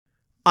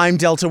I'm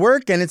Delta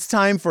Work, and it's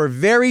time for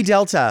Very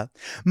Delta.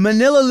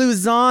 Manila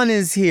Luzon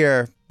is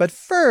here. But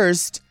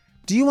first,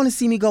 do you want to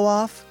see me go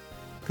off?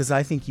 Because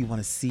I think you want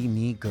to see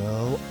me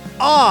go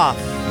off.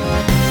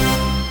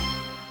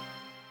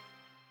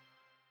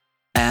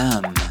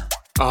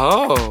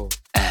 Oh.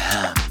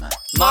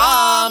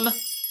 Mom!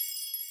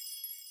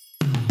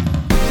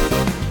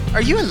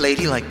 Are you a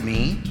lady like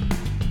me?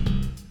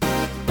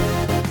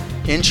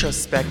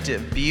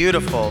 Introspective,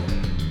 beautiful.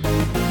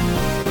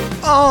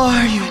 Oh,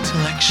 are you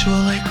intellectual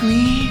like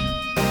me?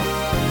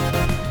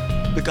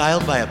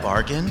 Beguiled by a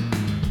bargain?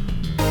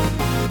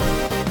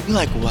 You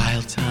like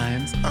wild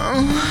times?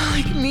 Oh,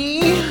 like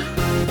me?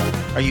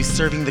 Are you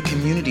serving the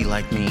community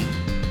like me?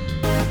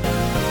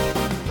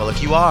 Well,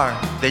 if you are,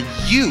 then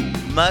you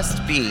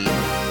must be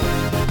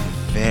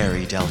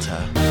very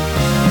Delta.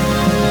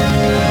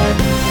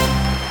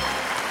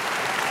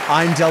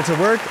 I'm Delta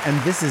Work,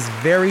 and this is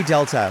Very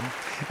Delta,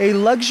 a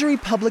luxury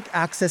public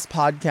access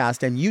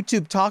podcast and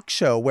YouTube talk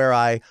show where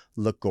I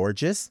look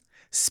gorgeous,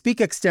 speak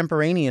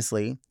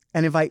extemporaneously,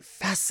 and invite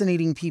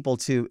fascinating people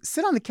to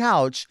sit on the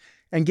couch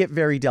and get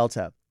Very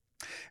Delta.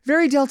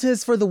 Very Delta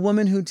is for the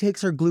woman who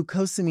takes her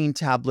glucosamine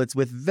tablets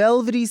with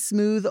velvety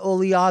smooth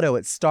oleato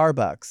at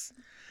Starbucks.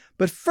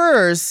 But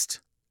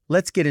first,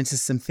 let's get into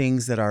some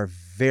things that are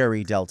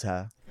very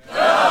Delta. Go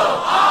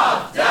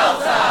off,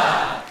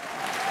 Delta!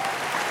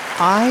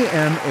 I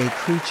am a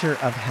creature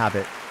of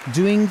habit.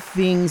 Doing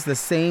things the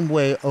same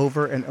way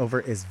over and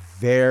over is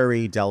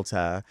very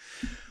Delta.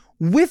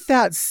 With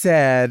that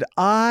said,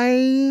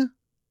 I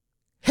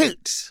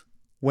hate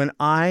when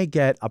I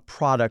get a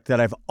product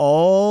that I've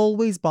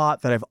always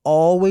bought, that I've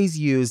always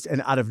used,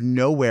 and out of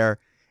nowhere,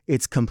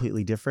 it's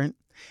completely different.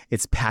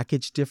 It's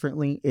packaged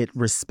differently. It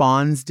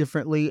responds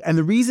differently. And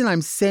the reason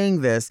I'm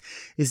saying this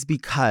is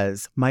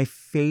because my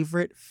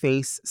favorite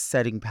face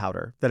setting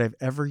powder that I've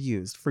ever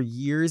used for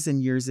years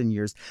and years and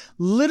years,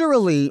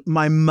 literally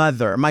my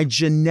mother, my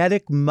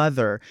genetic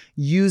mother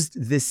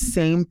used this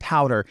same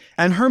powder,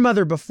 and her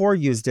mother before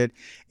used it,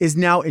 is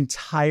now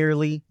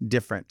entirely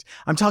different.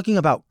 I'm talking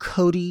about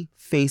Coty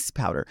face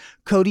powder,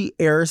 Coty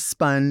Air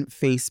Spun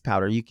face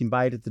powder. You can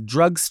buy it at the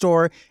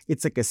drugstore.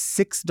 It's like a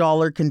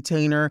 $6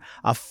 container,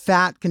 a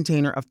fat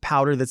container of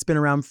powder that's been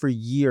around for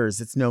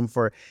years. It's known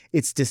for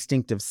its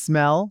distinctive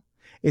smell.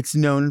 It's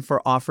known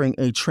for offering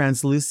a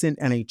translucent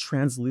and a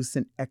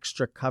translucent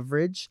extra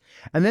coverage.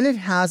 And then it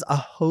has a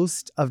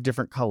host of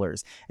different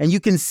colors. And you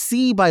can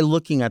see by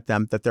looking at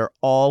them that they're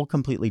all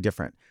completely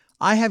different.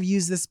 I have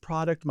used this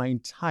product my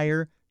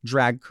entire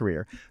drag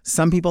career.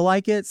 Some people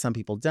like it, some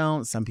people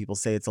don't. Some people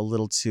say it's a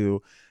little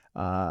too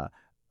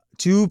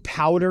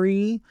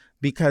powdery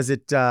because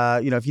it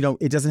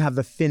doesn't have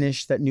the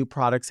finish that new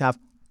products have.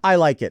 I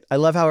like it. I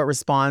love how it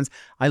responds.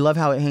 I love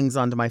how it hangs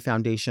onto my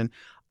foundation.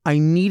 I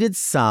needed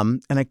some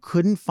and I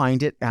couldn't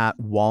find it at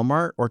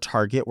Walmart or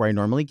Target where I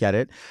normally get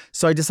it.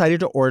 So I decided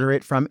to order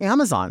it from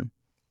Amazon.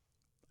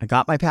 I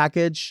got my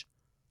package.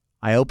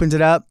 I opened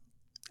it up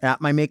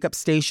at my makeup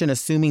station,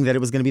 assuming that it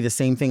was going to be the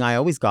same thing I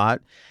always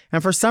got.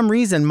 And for some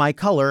reason, my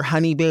color,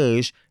 honey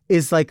beige,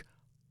 is like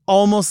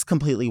almost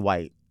completely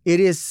white. It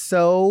is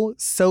so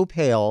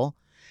pale.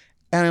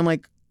 And I'm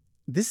like,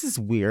 this is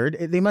weird.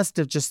 They must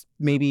have just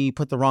maybe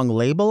put the wrong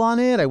label on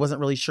it. I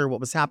wasn't really sure what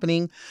was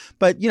happening.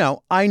 But,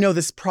 I know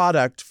this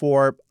product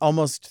for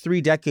almost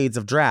 3 decades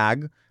of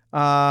drag.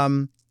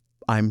 I'm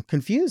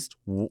confused.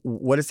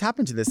 What has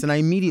happened to this? And I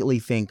immediately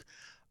think,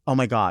 oh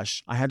my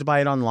gosh, I had to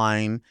buy it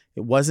online.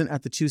 It wasn't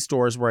at the 2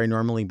 stores where I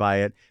normally buy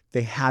it.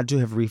 They had to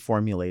have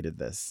reformulated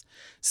this.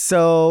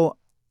 So,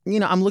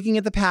 I'm looking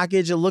at the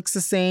package. It looks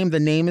the same. The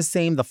name is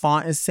same. The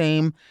font is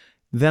same.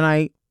 Then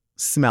I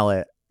smell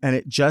it. And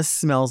it just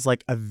smells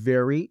like a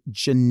very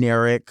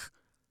generic,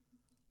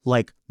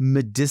 like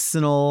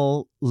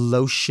medicinal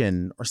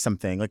lotion or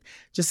something, like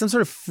just some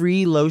sort of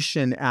free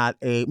lotion at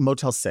a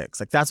Motel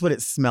 6. Like that's what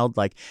it smelled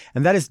like.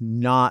 And that is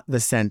not the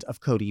scent of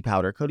Coty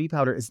powder. Coty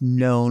powder is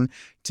known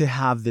to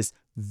have this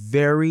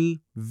very,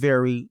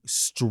 very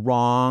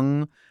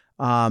strong,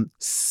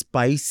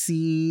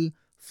 spicy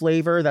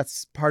flavor.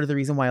 That's part of the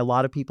reason why a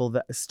lot of people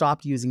that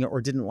stopped using it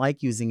or didn't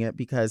like using it,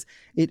 because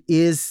it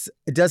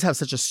does have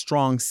such a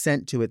strong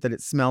scent to it that it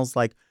smells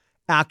like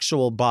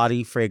actual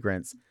body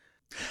fragrance.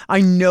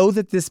 I know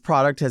that this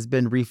product has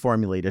been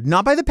reformulated,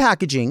 not by the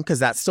packaging, because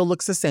that still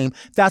looks the same.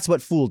 That's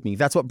what fooled me.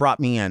 That's what brought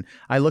me in.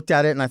 I looked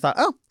at it and I thought,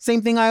 oh,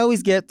 same thing I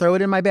always get, throw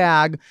it in my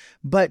bag.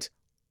 But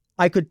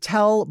I could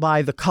tell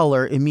by the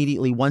color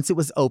immediately once it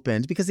was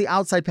opened, because the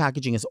outside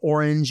packaging is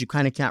orange. You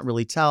kind of can't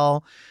really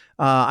tell.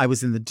 I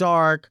was in the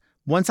dark.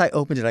 Once I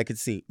opened it, I could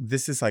see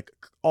this is like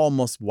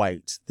almost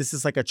white. This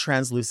is like a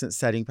translucent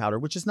setting powder,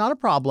 which is not a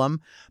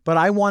problem, but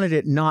I wanted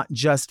it not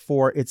just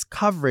for its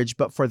coverage,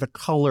 but for the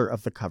color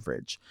of the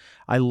coverage.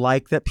 I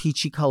like that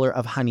peachy color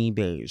of honey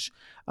beige.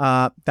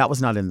 That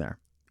was not in there.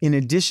 In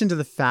addition to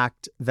the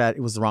fact that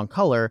it was the wrong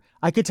color,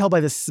 I could tell by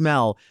the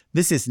smell,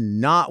 this is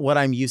not what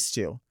I'm used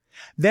to.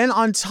 Then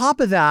on top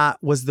of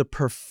that was the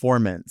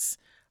performance.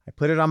 I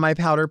put it on my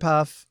powder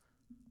puff.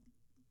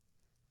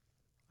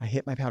 I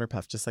hit my powder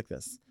puff just like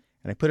this.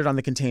 and I put it on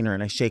the container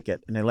and I shake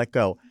it and I let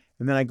go.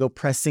 And then I go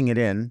pressing it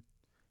in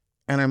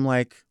and I'm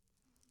like,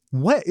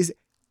 what is it?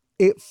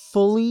 It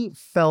fully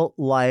felt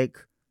like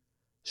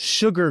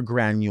sugar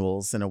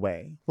granules in a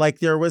way. Like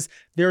there's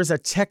a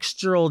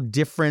textural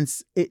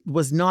difference. It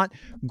was not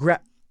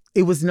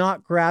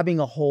grabbing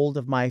a hold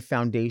of my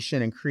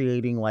foundation and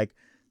creating like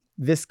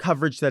this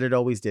coverage that it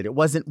always did. It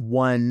wasn't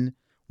one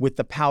with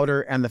the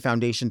powder and the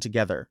foundation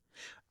together.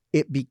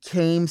 It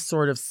became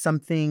sort of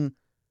something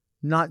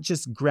not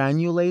just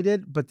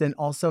granulated, but then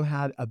also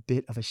had a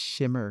bit of a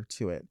shimmer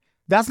to it.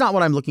 That's not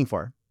what I'm looking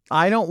for.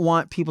 I don't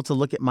want people to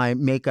look at my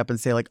makeup and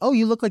say like, oh,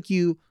 you look like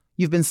you've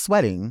been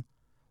sweating.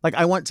 Like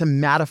I want to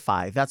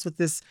mattify. That's what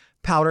this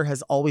powder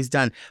has always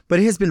done. But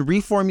it has been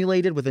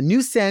reformulated with a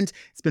new scent.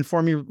 It's been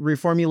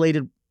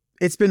reformulated.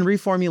 It's been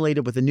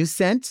reformulated with a new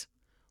scent,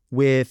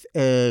 with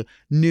a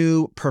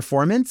new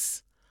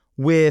performance,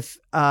 with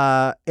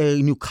a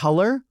new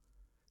color.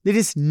 It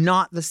is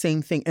not the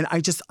same thing. And I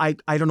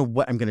don't know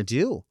what I'm going to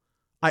do.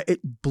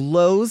 It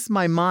blows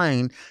my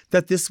mind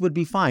that this would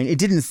be fine. It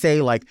didn't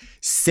say like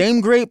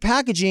same great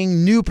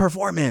packaging, new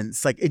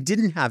performance. Like it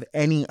didn't have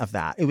any of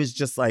that. It was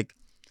just like,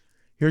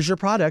 here's your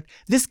product.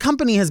 This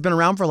company has been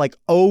around for like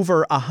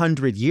over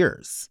 100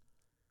 years.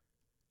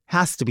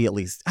 Has to be at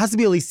least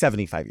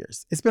 75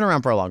 years. It's been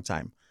around for a long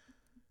time.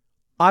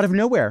 Out of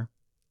nowhere,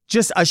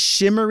 just a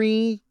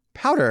shimmery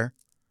powder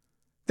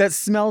that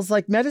smells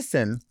like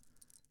medicine.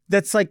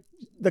 That's like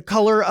the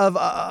color of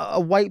a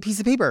white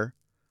piece of paper.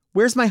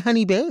 Where's my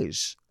honey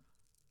beige?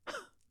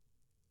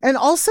 And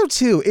also,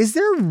 too, is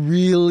there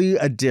really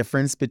a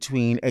difference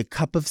between a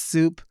cup of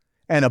soup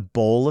and a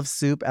bowl of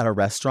soup at a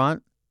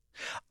restaurant?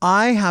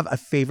 I have a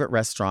favorite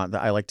restaurant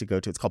that I like to go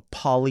to. It's called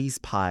Polly's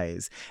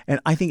Pies, and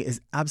I think it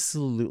is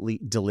absolutely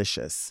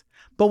delicious.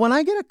 But when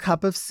I get a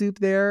cup of soup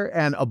there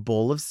and a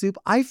bowl of soup,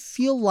 I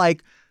feel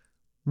like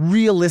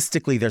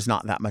realistically, there's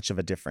not that much of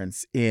a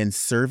difference in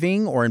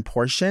serving or in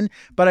portion,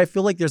 but I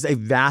feel like there's a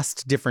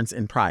vast difference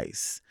in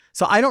price.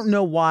 So I don't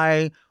know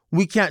why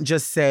we can't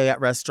just say at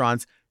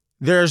restaurants,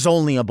 there's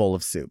only a bowl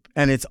of soup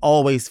and it's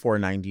always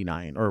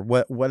 $4.99 or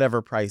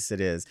whatever price it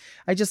is.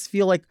 I just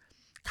feel like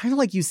kind of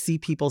like you see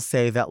people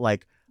say that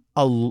like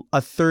a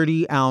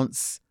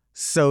 30-ounce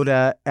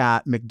soda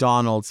at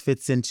McDonald's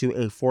fits into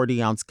a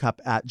 40-ounce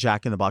cup at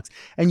Jack in the Box,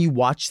 and you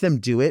watch them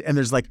do it and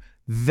there's like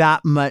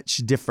that much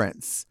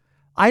difference.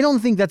 I don't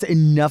think that's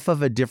enough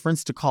of a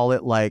difference to call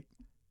it like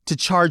to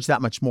charge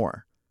that much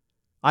more.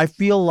 I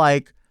feel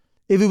like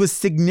if it was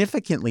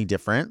significantly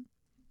different,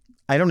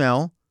 I don't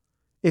know,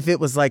 if it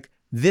was like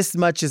this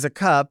much is a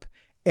cup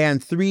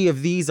and 3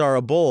 of these are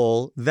a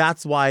bowl,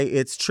 that's why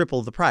it's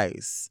triple the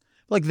price.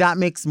 Like that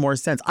makes more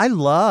sense. I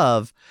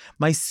love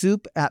my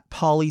soup at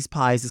Polly's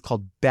Pies is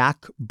called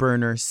Back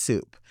Burner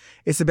Soup.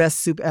 It's the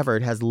best soup ever.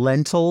 It has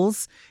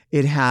lentils.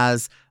 It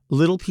has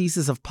little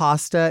pieces of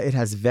pasta. It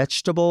has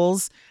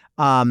vegetables.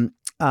 And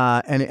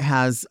it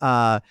has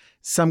a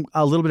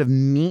little bit of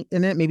meat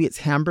in it. Maybe it's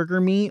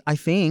hamburger meat, I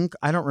think.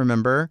 I don't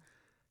remember.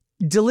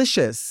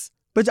 Delicious.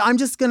 But I'm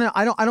just gonna,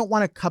 I don't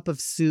want a cup of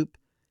soup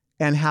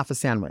and half a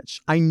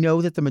sandwich. I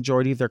know that the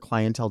majority of their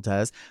clientele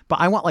does, but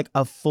I want like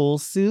a full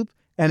soup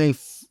and a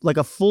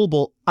full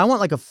bowl. I want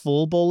like a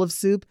full bowl of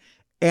soup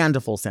and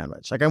a full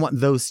sandwich. Like I want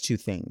those two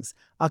things.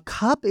 A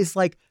cup is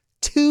like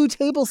 2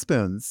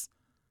 tablespoons.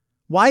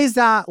 Why is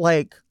that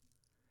like,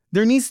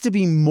 there needs to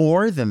be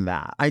more than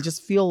that. I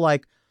just feel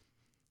like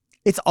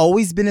it's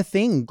always been a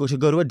thing to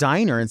go to a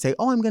diner and say,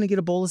 oh, I'm going to get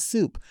a bowl of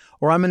soup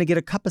or I'm going to get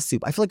a cup of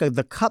soup. I feel like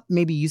the cup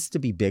maybe used to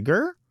be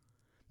bigger.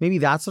 Maybe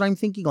that's what I'm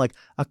thinking. Like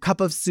a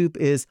cup of soup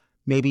is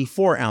maybe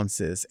 4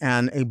 ounces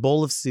and a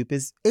bowl of soup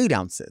is 8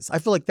 ounces. I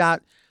feel like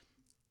that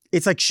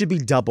it's like should be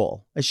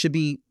double. It should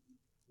be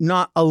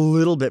not a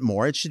little bit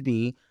more. It should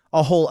be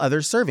a whole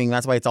other serving.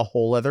 That's why it's a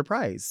whole other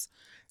price.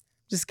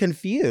 Just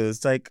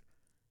confused. Like,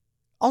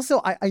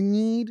 also, I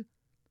need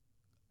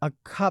a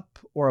cup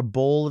or a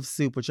bowl of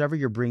soup, whichever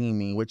you're bringing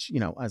me, which, you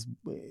know, as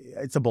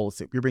it's a bowl of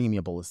soup. You're bringing me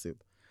a bowl of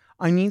soup.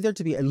 I need there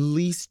to be at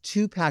least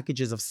 2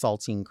 packages of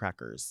saltine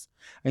crackers.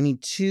 I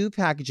need 2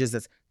 packages.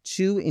 That's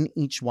 2 in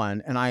each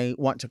one. And I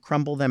want to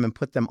crumble them and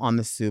put them on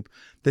the soup.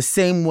 The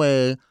same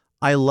way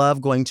I love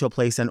going to a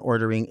place and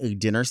ordering a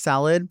dinner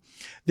salad.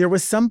 There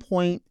was some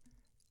point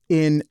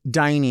in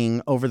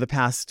dining over the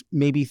past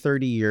maybe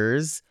 30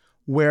 years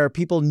where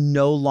people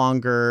no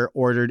longer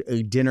ordered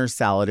a dinner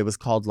salad. It was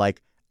called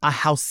like a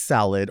house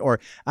salad or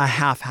a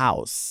half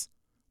house.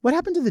 What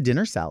happened to the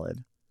dinner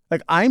salad?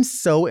 Like I'm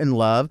so in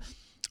love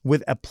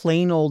with a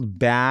plain old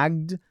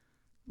bagged,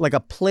 like a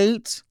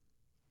plate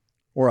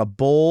or a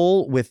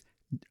bowl with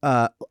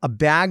a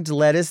bagged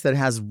lettuce that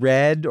has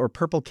red or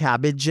purple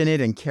cabbage in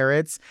it and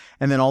carrots.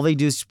 And then all they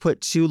do is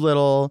put 2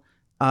 little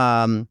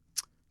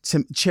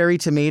cherry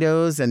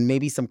tomatoes and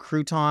maybe some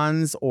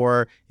croutons,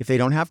 or if they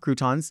don't have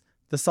croutons,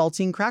 the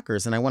saltine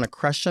crackers. And I want to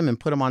crush them and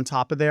put them on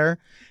top of there.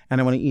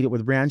 And I want to eat it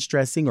with ranch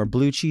dressing or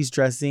blue cheese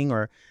dressing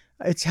or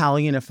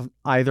Italian if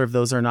either of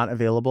those are not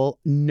available.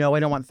 No, I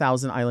don't want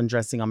Thousand Island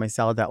dressing on my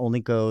salad. That only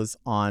goes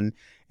on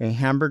a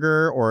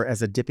hamburger or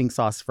as a dipping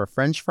sauce for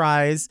French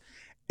fries.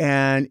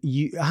 And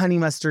honey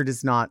mustard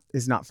is not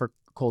for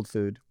cold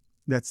food.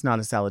 That's not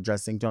a salad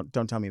dressing.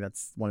 Don't tell me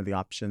that's one of the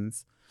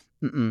options.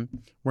 We're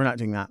not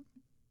doing that.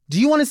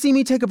 Do you want to see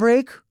me take a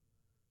break?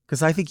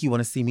 Because I think you want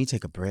to see me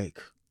take a break.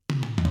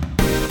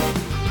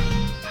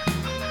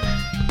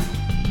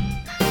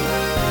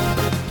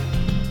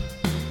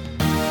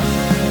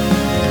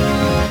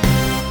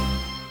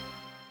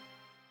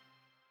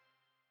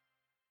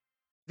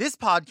 This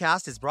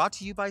podcast is brought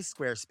to you by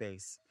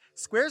Squarespace.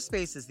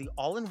 Squarespace is the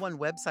all-in-one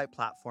website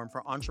platform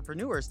for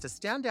entrepreneurs to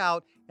stand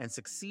out and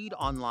succeed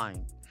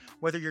online.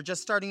 Whether you're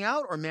just starting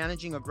out or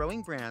managing a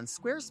growing brand,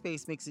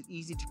 Squarespace makes it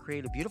easy to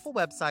create a beautiful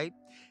website,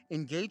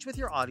 engage with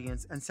your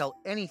audience, and sell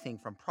anything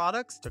from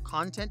products to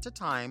content to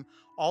time,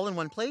 all in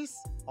one place,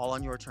 all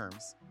on your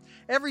terms.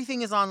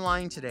 Everything is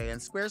online today,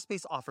 and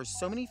Squarespace offers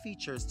so many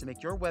features to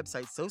make your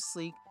website so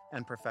sleek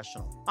and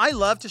professional. I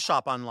love to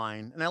shop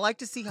online, and I like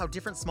to see how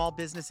different small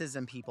businesses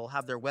and people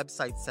have their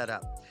websites set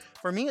up.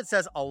 For me, it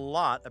says a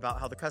lot about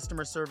how the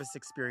customer service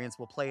experience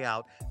will play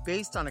out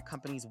based on a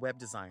company's web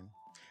design.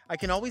 I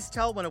can always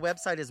tell when a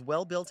website is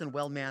well built and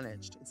well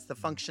managed. It's the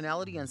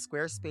functionality, and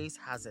Squarespace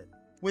has it.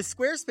 With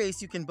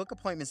Squarespace, you can book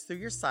appointments through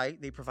your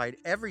site. They provide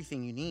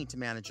everything you need to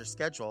manage your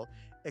schedule,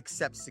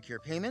 accept secure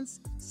payments,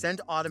 send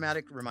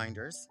automatic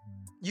reminders.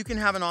 You can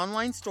have an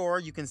online store,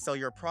 you can sell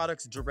your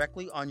products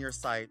directly on your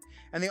site,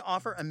 and they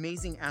offer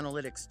amazing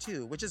analytics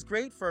too, which is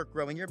great for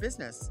growing your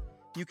business.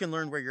 You can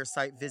learn where your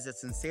site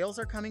visits and sales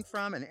are coming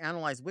from and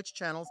analyze which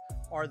channels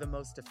are the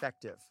most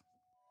effective.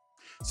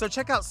 So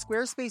check out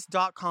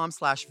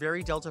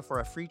squarespace.com/VeryDelta for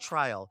a free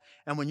trial.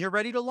 And when you're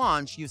ready to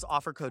launch, use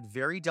offer code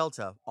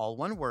VeryDelta, all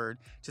one word,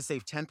 to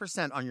save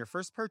 10% on your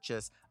first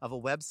purchase of a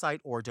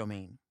website or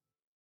domain.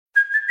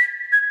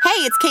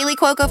 Hey, it's Kaylee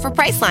Cuoco for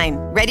Priceline.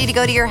 Ready to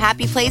go to your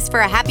happy place for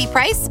a happy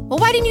price? Well,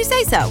 why didn't you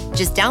say so?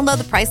 Just download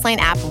the Priceline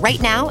app right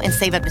now and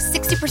save up to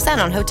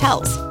 60% on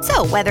hotels.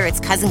 So whether it's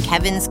Cousin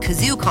Kevin's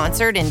Kazoo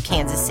Concert in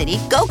Kansas City,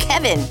 go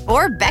Kevin,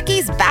 or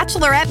Becky's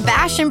Bachelorette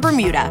Bash in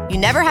Bermuda, you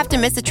never have to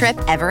miss a trip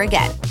ever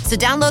again. So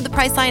download the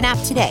Priceline app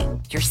today.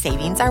 Your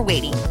savings are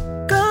waiting.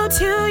 Go to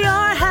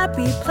your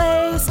happy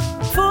place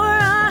for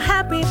a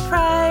happy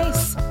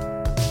price.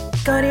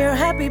 Go to your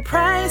happy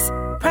price,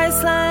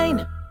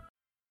 Priceline.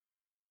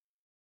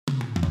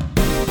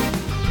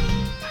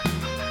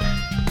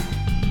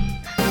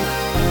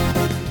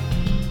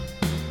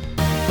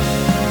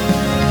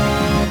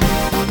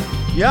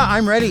 Yeah,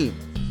 I'm ready.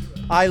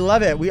 I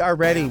love it. We are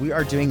ready. We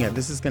are doing it.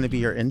 This is going to be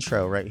your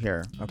intro right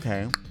here.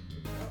 Okay.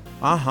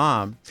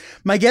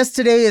 My guest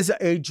today is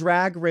a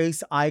drag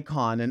race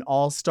icon, an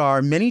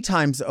all-star many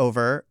times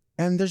over,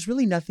 and there's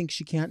really nothing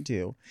she can't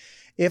do.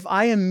 If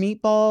I am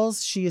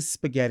meatballs, she is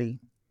spaghetti.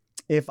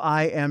 If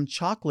I am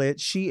chocolate,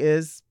 she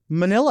is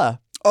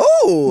Manila.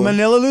 Oh,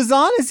 Manila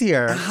Luzon is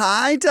here.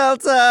 Hi,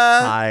 Delta.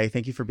 Hi,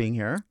 thank you for being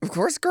here. Of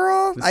course,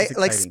 girl. This I is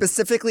like exciting.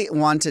 specifically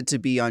wanted to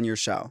be on your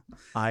show.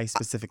 I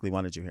specifically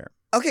wanted you here.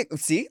 Okay,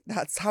 see,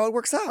 that's how it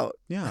works out.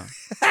 Yeah.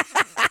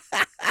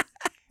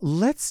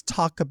 Let's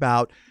talk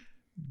about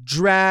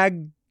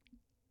Dragdagulon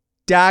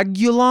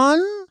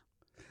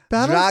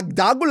battle?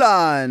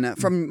 Dragdagulan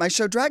from my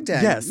show Drag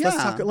Den. Yes,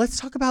 yeah. let's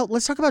talk about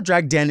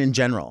Drag Den in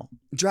general.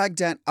 Drag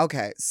Den.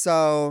 Okay,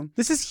 so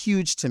This is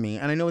huge to me,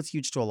 and I know it's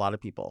huge to a lot of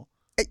people.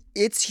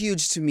 it's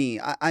huge to me.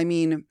 I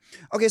mean,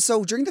 okay,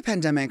 so during the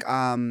pandemic,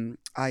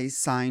 I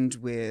signed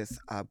with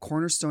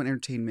Cornerstone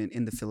Entertainment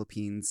in the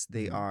Philippines.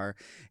 They are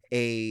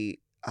a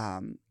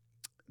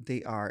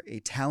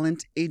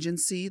talent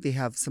agency. They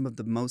have some of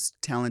the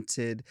most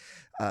talented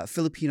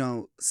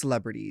Filipino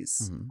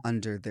celebrities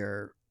under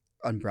their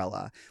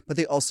umbrella, but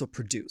they also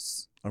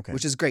produce,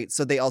 which is great.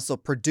 So they also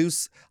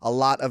produce a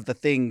lot of the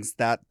things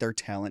that their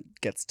talent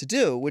gets to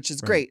do, which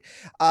is great.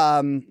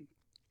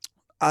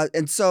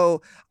 And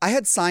so I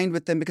had signed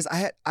with them because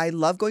I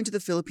love going to the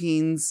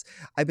Philippines.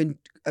 I've been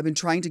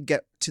trying to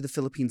get to the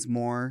Philippines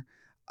more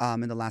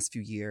in the last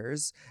few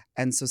years,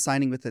 and so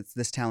signing with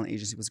this talent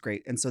agency was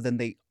great. And so then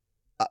they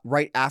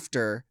right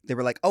after they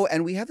were like, "Oh,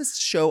 and we have this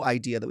show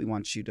idea that we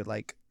want you to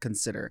like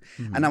consider,"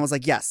 and I was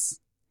like, "Yes."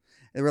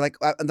 They were like,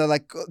 they're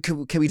like,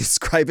 can we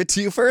describe it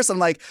to you first? I'm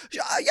like,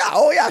 yeah,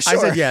 oh yeah, sure.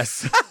 I said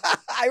yes.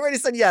 I already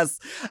said yes.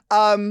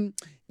 The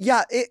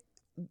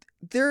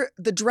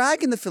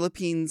drag in the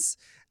Philippines,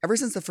 ever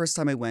since the first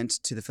time I went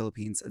to the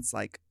Philippines,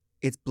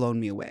 it's blown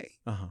me away.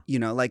 You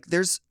know, like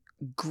there's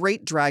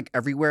great drag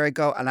everywhere I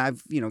go, and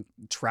I've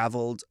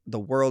traveled the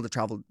world, I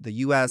traveled the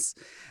U.S.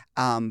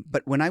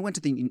 But when I went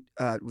to the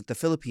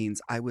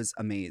Philippines, I was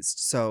amazed.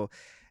 So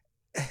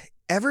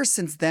ever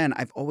since then,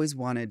 I've always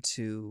wanted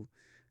to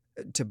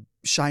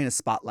shine a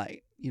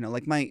spotlight. You know,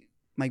 like my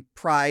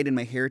pride and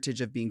my heritage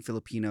of being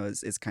Filipino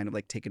is kind of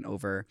like taken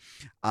over,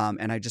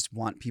 and I just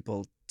want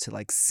people to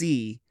like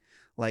see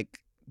like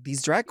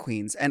these drag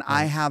queens, and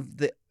I have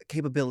the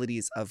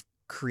capabilities of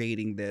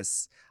creating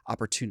this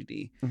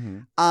opportunity.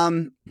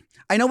 I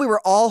know we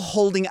were all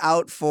holding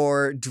out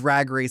for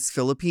Drag Race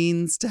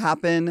Philippines to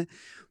happen,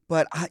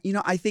 but I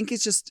think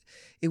it just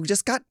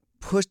got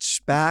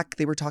pushed back.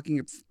 They were talking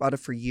about it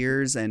for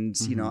years, and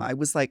I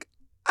was like,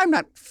 I'm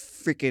not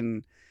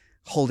freaking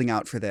holding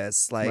out for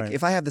this. Like Right.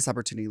 if I have this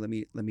opportunity, let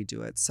me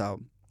do it.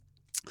 So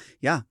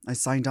yeah, I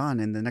signed on,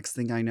 and the next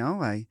thing I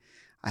know, I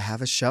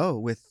have a show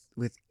with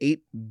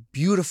 8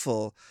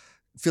 beautiful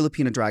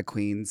Filipino drag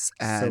queens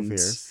So and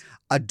fierce.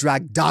 a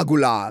drag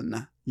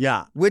dagulan.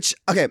 Yeah. Which,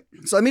 okay,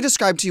 so let me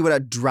describe to you what a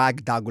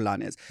drag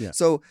dagulan is. Yeah.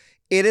 So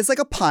it is like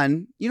a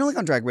pun. You know, like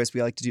on Drag Race,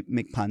 we like to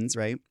make puns,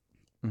 right?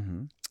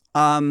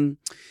 Mm-hmm.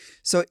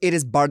 So it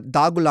is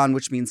dagulan,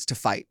 which means to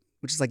fight,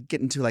 which is like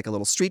get into like a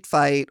little street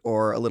fight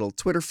or a little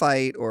Twitter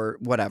fight or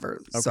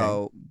whatever. Okay.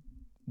 So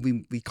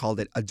we called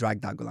it a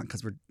drag dagulan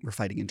because we're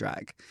fighting in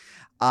drag.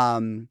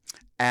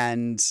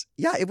 And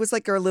yeah, it was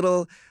like the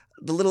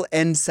little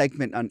end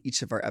segment on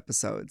each of our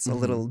episodes, a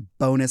little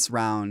bonus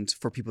round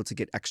for people to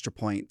get extra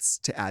points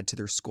to add to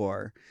their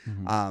score.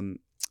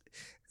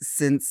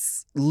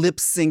 Since lip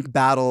sync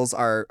battles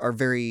are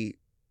very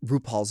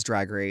RuPaul's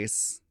Drag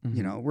Race,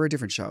 you know, we're a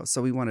different show,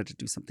 so we wanted to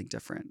do something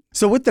different.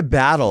 So with the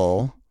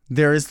battle,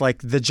 there is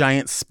like the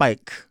giant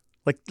spike.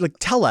 Like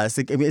tell us,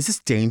 like, I mean, is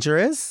this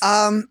dangerous?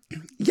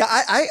 Yeah,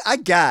 I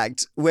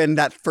gagged when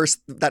that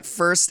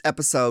first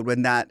episode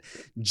when that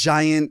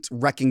giant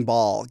wrecking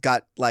ball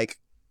got like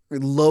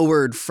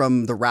lowered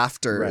from the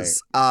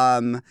rafters.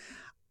 Right.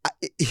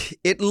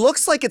 It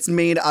looks like it's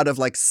made out of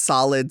like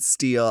solid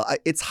steel.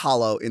 It's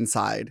hollow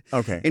inside.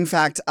 Okay. In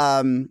fact,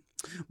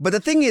 but the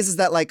thing is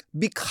that like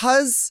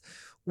because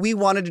we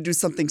wanted to do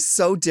something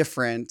so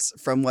different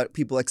from what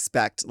people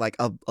expect, like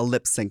a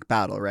lip sync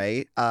battle,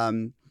 right?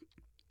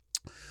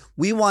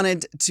 We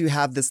wanted to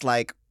have this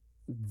like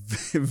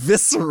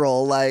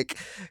visceral, like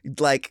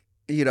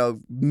you know,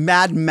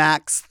 Mad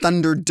Max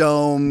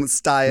Thunderdome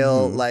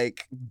style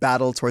like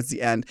battle towards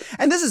the end.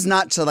 And this is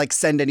not to like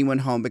send anyone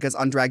home, because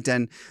on Drag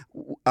Den,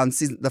 on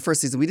the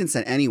first season, we didn't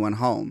send anyone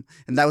home,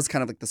 and that was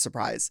kind of like the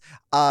surprise.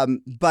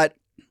 But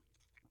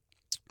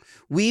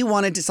we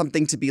wanted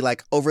something to be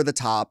like over the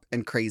top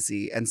and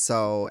crazy, and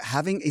so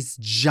having this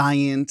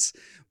giant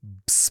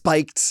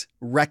spiked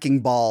wrecking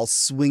ball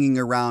swinging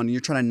around, and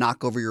you're trying to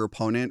knock over your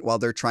opponent while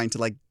they're trying to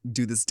like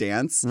do this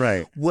dance,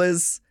 Right.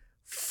 was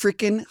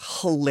freaking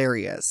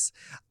hilarious.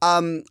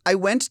 I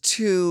went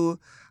to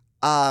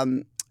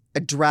a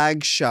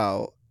drag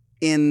show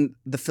in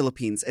the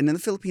Philippines, and in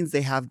the Philippines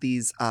they have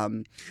these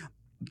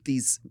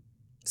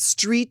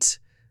street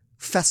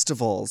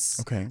festivals.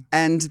 Okay.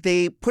 And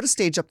they put a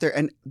stage up there,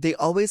 and they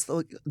always,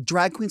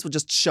 drag queens will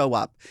just show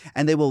up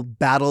and they will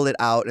battle it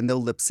out and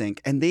they'll lip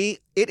sync. And it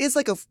is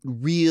like a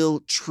real,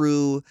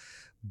 true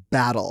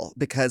battle,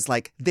 because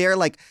like they're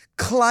like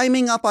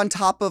climbing up on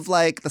top of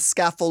like the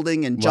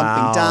scaffolding and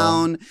jumping Wow.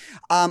 down.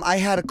 I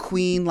had a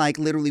queen, like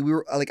literally, we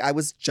were like, I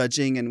was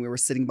judging and we were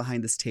sitting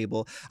behind this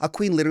table. A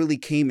queen literally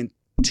came and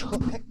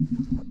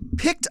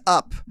picked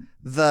up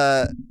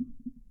the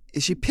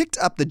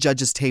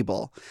judge's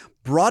table,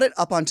 brought it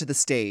up onto the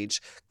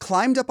stage,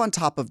 climbed up on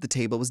top of the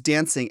table, was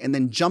dancing, and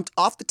then jumped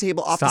off the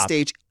table, off the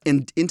stage,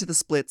 and into the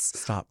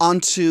splits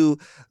onto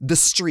the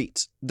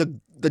street,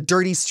 the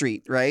dirty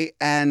street, right?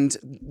 And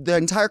the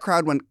entire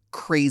crowd went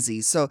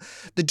crazy. So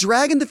the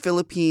drag in the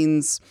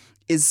Philippines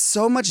is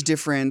so much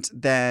different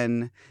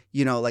than,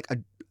 you know, like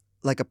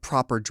a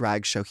proper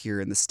drag show here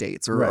in the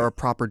States, or a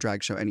proper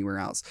drag show anywhere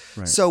else.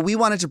 Right. So we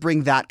wanted to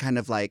bring that kind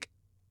of like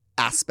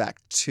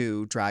aspect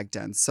to Drag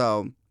Den.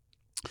 So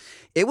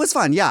it was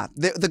fun. Yeah.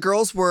 The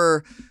girls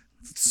were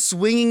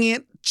swinging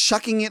it,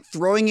 chucking it,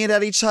 throwing it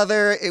at each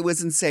other. It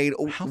was insane.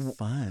 How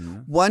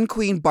fun. One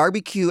queen,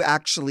 Barbecue,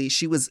 actually,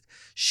 she was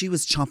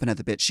chomping at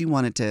the bit. She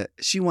wanted to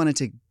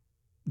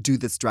do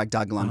this drag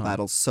dagulan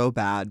battle so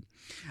bad.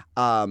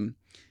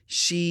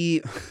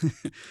 She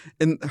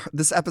in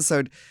this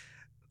episode,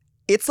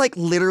 it's like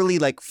literally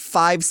like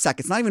 5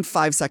 seconds, not even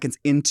 5 seconds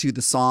into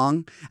the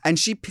song, and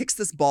she picks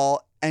this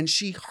ball and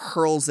she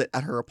hurls it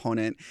at her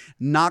opponent,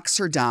 knocks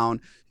her down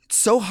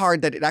so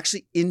hard that it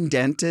actually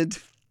indented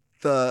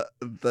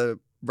the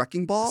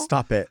wrecking ball.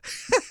 Stop it.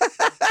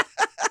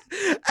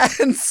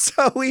 And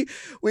so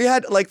we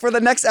had, like, for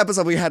the next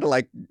episode, we had to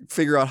like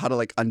figure out how to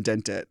like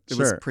undent it. It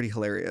was pretty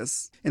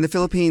hilarious. In the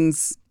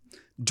Philippines,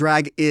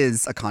 drag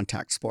is a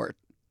contact sport.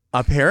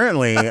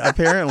 Apparently.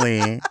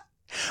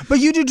 But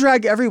you do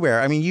drag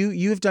everywhere. I mean,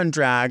 you have done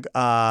drag,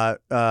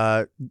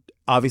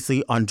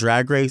 obviously on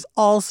Drag Race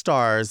All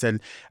Stars,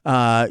 and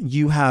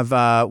you have.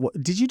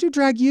 Did you do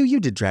Drag U? You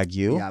did Drag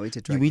U. Yeah, we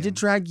did Drag We U. did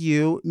Drag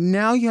U.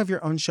 Now you have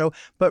your own show,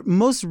 but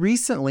most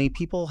recently,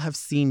 people have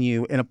seen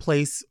you in a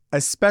place,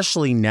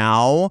 especially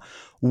now,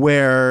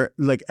 where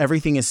like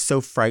everything is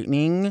so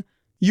frightening.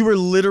 You were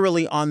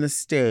literally on the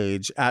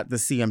stage at the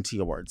CMT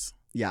Awards.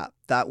 Yeah,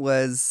 that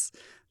was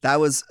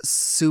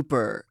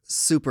super,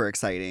 super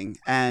exciting.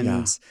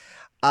 And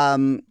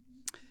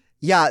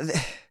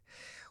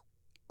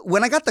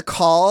when I got the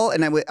call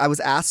and I was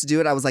asked to do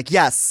it, I was like,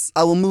 yes,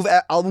 I'll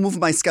move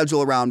my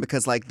schedule around,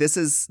 because like this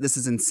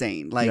is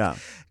insane. Like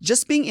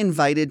just being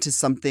invited to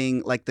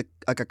something like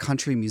a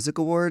country music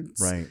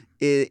awards, Right.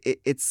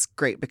 It's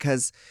great,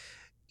 because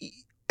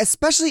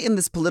especially in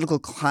this political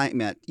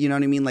climate, you know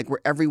what I mean? Like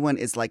where everyone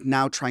is like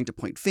now trying to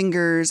point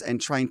fingers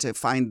and trying to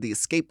find the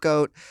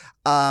scapegoat.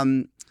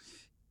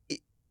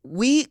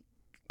 We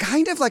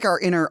kind of like are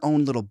in our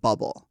own little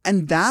bubble.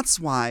 And that's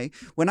why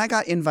when I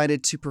got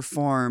invited to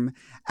perform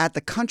at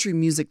the Country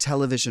Music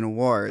Television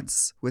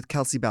Awards with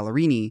Kelsey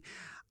Ballerini,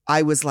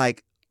 I was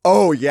like,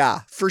 oh yeah,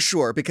 for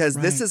sure. Because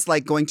this is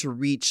like going to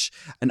reach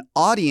an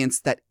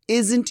audience that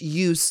isn't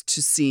used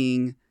to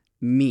seeing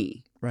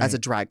me as a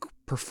drag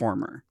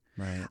performer.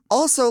 Right.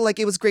 Also, like,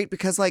 it was great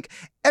because, like,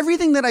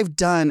 everything that I've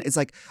done is,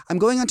 like, I'm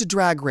going on to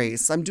Drag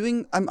Race. I'm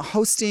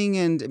hosting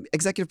and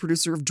executive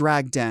producer of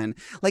Drag Den.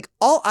 Like,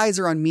 all eyes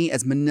are on me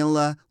as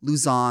Manila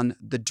Luzon,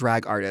 the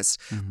drag artist.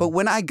 Mm-hmm. But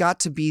when I got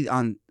to be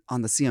on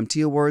the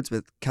CMT Awards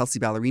with Kelsey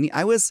Ballerini,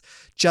 I was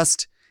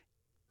just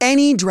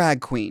any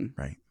drag queen.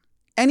 Right.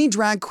 Any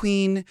drag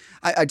queen.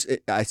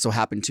 I so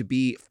happen to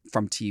be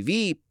from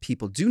TV.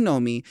 People do know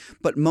me,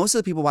 but most of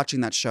the people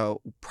watching that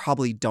show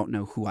probably don't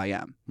know who I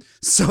am.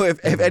 So if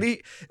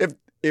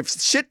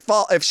shit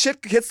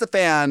hits the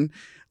fan,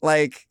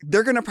 like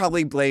they're gonna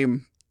probably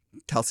blame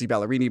Kelsey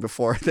Ballerini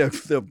before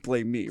they'll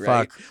blame me,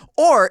 right? Fuck.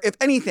 Or if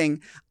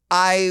anything,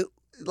 I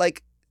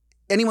like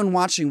anyone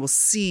watching will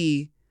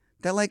see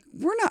that like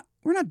we're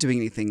not doing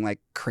anything like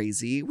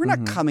crazy. We're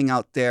not coming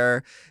out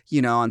there,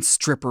 you know, on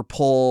stripper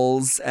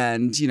poles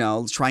and, you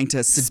know, trying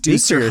to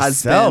seduce your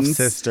yourself, husband.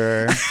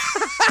 Sister.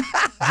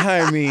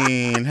 I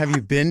mean, have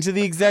you been to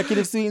the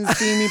executive suite and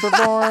seen me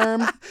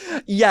perform?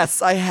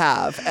 Yes, I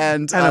have.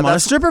 And I'm on a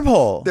stripper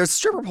pole. There's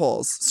stripper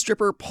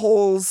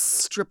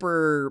poles.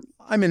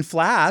 I'm in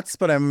flats,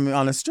 but I'm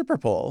on a stripper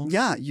pole.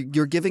 Yeah,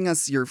 you're giving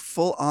us your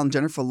full-on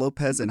Jennifer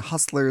Lopez and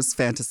Hustlers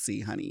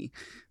fantasy, honey,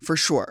 for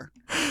sure.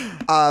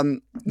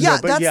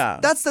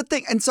 That's the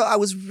thing. And so I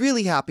was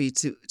really happy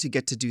to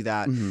get to do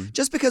that,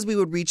 just because we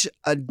would reach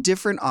a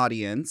different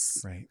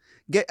audience. Right.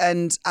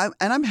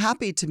 I'm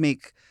happy to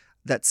make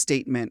that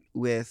statement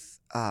with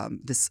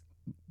this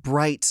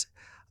bright,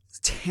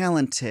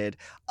 talented,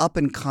 up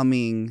and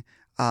coming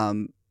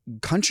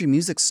country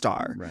music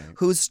star,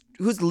 who's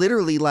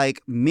literally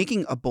like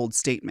making a bold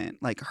statement.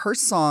 Like her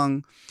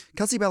song,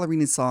 Kelsey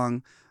Ballerini's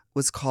song,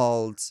 was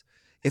called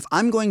 "If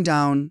I'm Going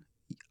Down."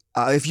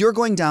 If you're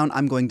going down,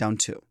 I'm going down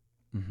too.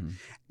 Mm-hmm.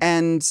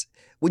 And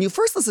when you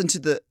first listen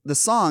to the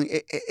song,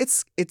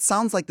 it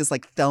sounds like this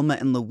like Thelma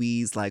and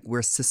Louise, like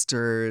we're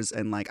sisters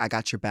and like I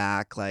got your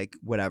back, like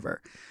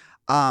whatever.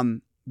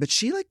 But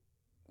she like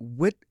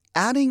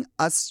adding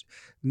us,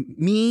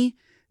 me,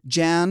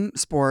 Jan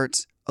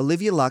Sport,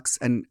 Olivia Lux,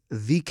 and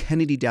the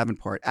Kennedy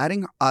Davenport,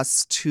 adding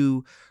us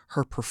to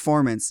her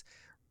performance,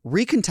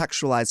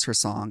 recontextualized her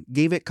song,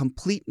 gave it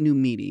complete new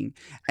meaning,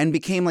 and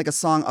became like a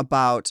song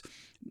about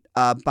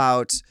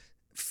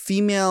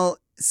female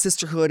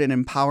sisterhood and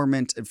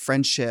empowerment and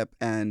friendship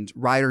and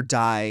ride or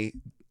die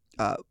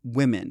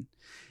women.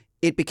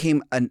 It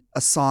became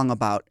a song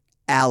about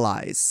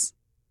allies.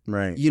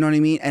 Right. You know what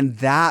I mean? And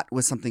that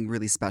was something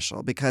really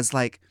special because,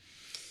 like,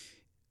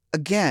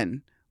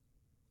 again,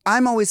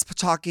 I'm always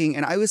talking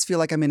and I always feel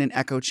like I'm in an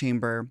echo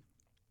chamber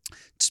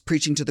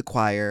preaching to the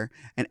choir,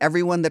 and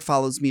everyone that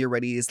follows me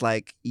already is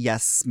like,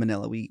 yes,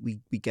 Manila, we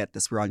get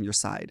this. We're on your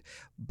side.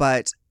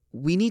 But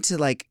we need to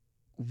like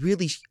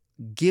really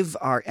give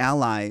our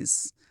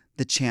allies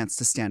the chance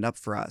to stand up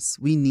for us.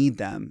 We need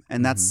them.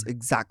 And that's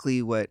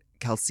exactly what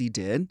Kelsey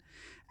did.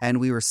 And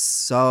we were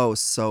so,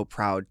 so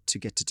proud to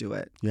get to do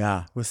it.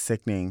 Yeah, it was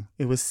sickening.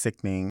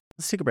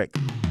 Let's take a break.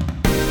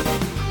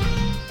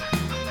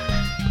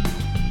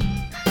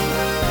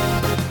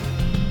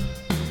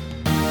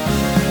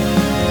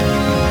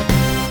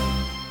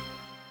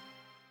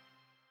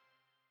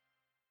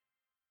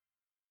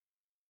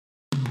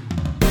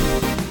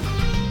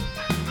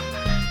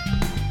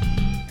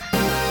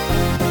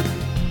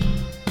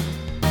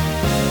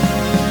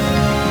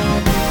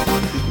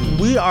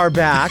 We are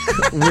back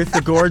with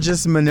the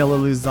gorgeous Manila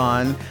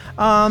Luzon.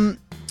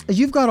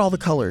 You've got all the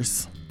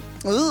colors.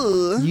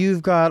 Ooh.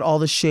 You've got all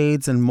the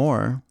shades and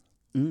more.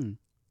 Mm.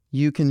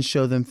 You can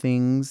show them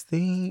things they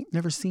ain't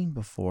never seen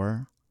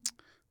before.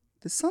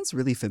 This sounds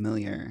really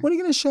familiar. What are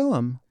you going to show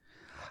them?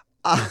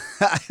 I'm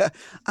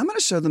going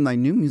to show them my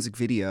new music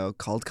video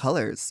called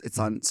Colors. It's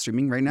on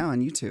streaming right now on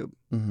YouTube.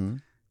 Mm-hmm.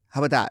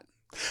 How about that?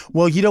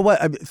 Well, you know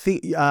what?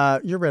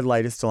 Your red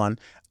light is still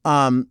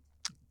on.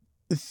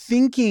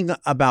 Thinking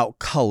about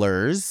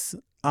colors,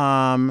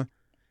 do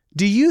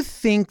you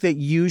think that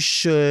you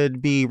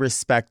should be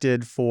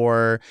respected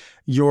for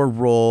your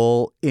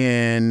role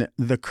in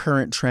the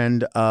current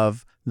trend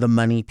of the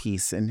money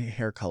piece in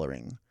hair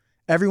coloring?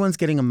 Everyone's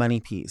getting a money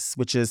piece,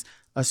 which is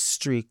a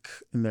streak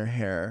in their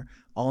hair,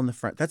 all in the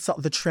front. That's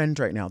the trend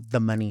right now,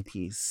 the money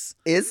piece.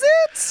 Is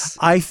it?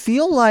 I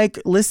feel like,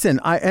 listen,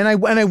 I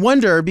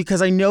wonder,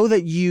 because I know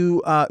that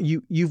you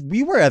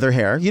wear other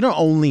hair. You don't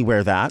only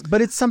wear that,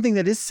 but it's something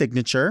that is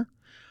signature.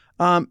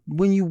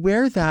 When you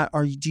wear that,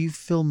 do you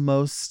feel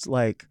most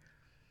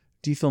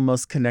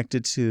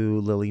connected to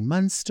Lily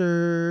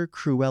Munster,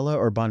 Cruella,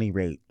 or Bonnie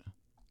Raitt?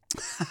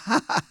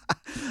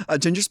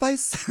 Ginger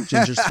Spice?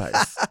 Ginger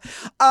Spice.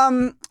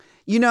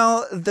 You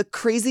know,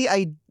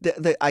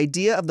 the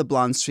idea of the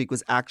blonde streak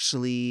was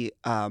actually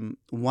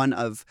one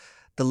of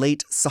the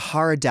late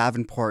Sahara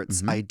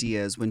Davenport's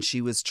ideas when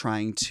she was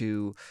trying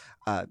to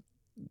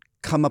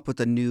come up with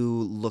a new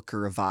look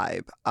or a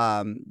vibe.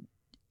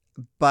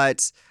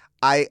 But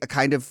I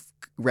kind of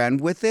ran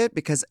with it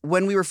because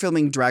when we were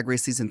filming Drag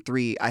Race season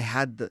 3, I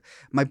had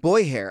my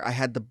boy hair. I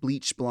had the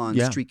bleach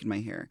blonde streak in my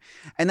hair,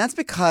 and that's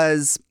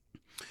because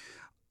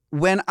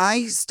when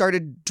I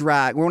started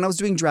drag, when I was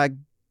doing drag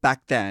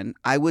back then,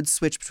 I would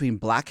switch between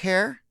black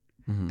hair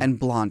and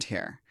blonde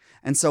hair.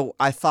 And so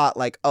I thought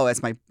like, oh,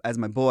 as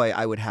my boy,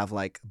 I would have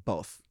like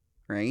both,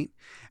 right?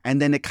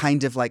 And then it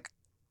kind of like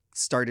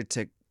started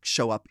to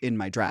show up in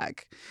my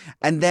drag.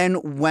 And then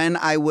when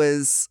I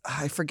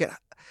forget,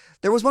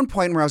 there was one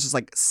point where I was just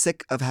like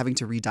sick of having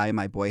to re-dye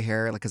my boy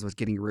hair, like because I was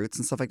getting roots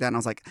and stuff like that. And I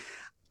was like,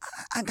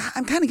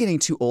 I'm kind of getting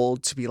too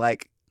old to be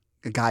like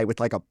a guy with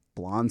like a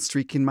blonde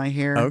streak in my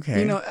hair. Okay.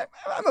 You know,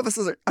 I'm of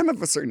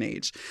a certain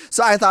age.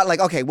 So I thought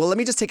like, okay, well, let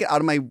me just take it out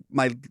of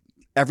my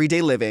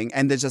everyday living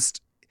and then just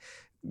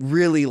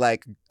really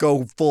like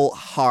go full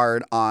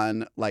hard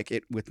on like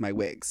it with my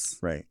wigs.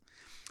 Right.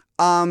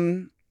 I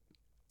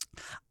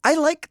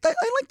like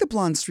the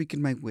blonde streak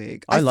in my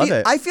wig. I love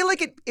it. I feel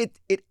like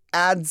it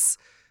adds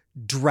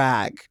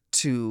drag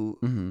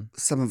to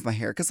some of my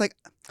hair. Cause like,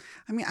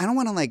 I mean, I don't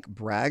want to like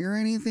brag or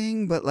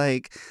anything, but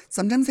like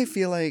sometimes I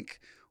feel like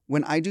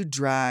when I do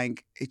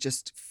drag, it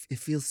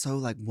feels so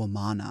like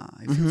womana.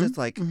 I feel just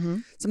like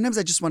sometimes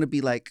I just want to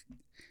be like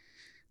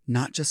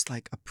not just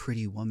like a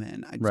pretty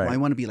woman. I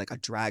want to be like a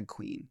drag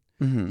queen.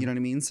 You know what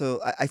I mean?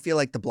 So I feel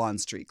like the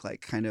blonde streak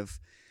like kind of,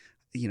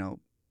 you know,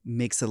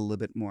 makes it a little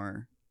bit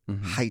more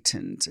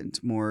heightened and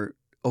more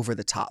over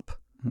the top.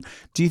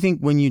 Do you think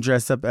when you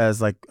dress up as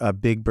like a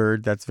Big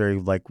Bird, that's very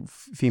like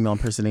female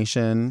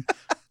impersonation?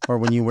 Or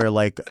when you wear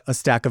like a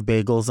stack of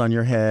bagels on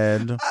your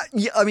head?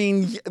 Yeah, I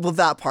mean, well,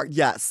 that part,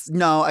 yes.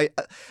 No,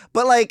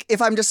 but like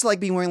if I'm just like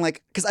being wearing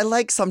like, because I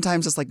like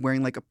sometimes just like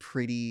wearing like a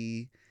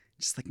pretty,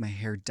 just like my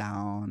hair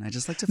down. I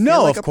just like to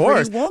feel like a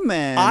pretty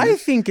woman. I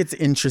think it's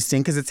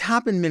interesting because it's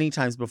happened many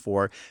times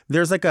before.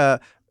 There's like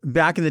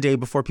back in the day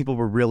before people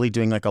were really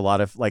doing like a lot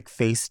of like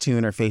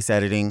Facetune or face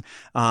editing,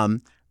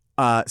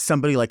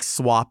 somebody like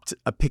swapped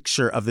a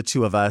picture of the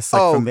two of us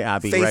like from the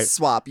Abbey, face right?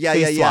 swap. Yeah,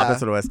 face swap, yeah.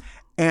 that's what it was.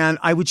 And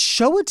I would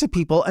show it to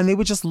people and they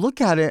would just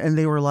look at it and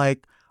they were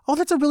like, oh,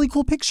 that's a really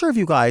cool picture of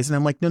you guys. And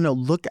I'm like, no,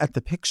 look at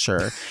the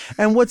picture.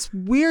 And what's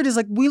weird is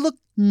like we look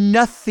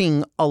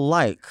nothing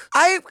alike.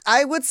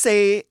 I would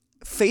say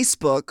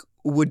Facebook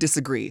would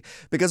disagree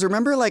because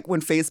remember like when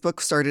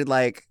Facebook started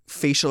like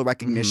facial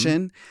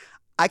recognition,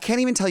 I can't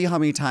even tell you how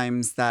many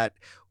times that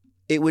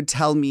it would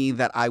tell me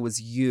that I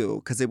was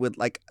you because it would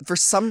like for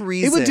some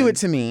reason it would do it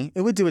to me.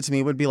 It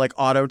would be like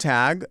auto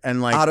tag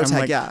and like auto I'm tag.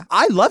 like, Yeah,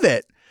 I love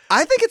it.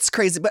 I think it's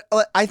crazy, but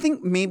I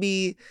think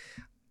maybe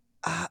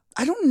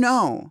I don't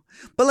know.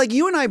 But like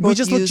you and I both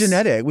look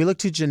genetic. We look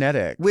too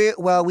genetic. We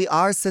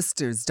are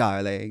sisters,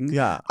 darling.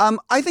 Yeah.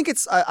 I think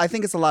it's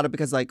a lot of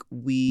because like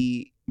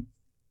we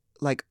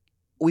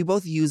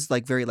both use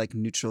like very like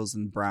neutrals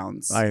and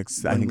browns. I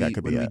think that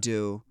could be it. When we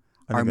do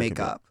our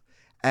makeup,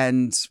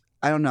 and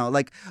I don't know,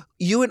 like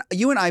you and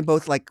I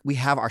both like we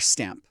have our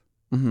stamp.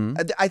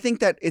 I think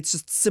that it's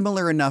just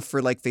similar enough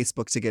for like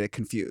Facebook to get it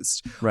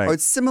confused. Right. Or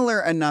it's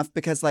similar enough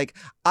because like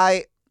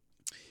like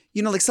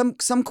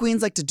some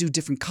queens like to do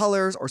different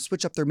colors or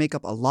switch up their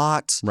makeup a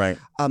lot. Right.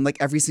 Like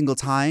every single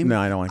time. No,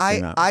 I don't like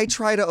seeing that. I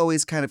try to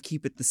always kind of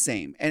keep it the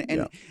same.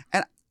 And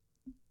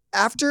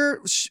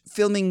after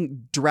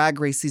filming Drag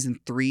Race season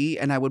 3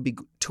 and I would be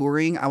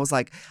touring, I was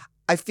like,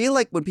 I feel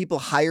like when people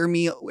hire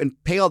me and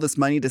pay all this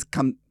money to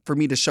come for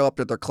me to show up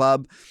to their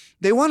club,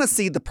 they want to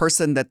see the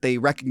person that they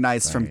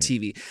recognize from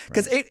TV.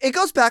 Because it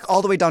goes back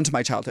all the way down to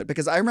my childhood.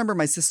 Because I remember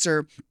my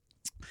sister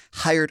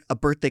hired a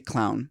birthday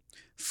clown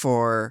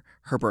for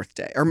her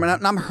birthday. Or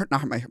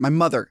my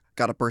mother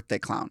got a birthday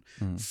clown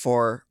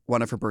for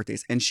one of her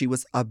birthdays. And she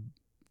was a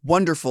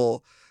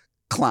wonderful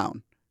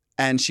clown.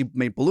 And she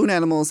made balloon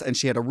animals and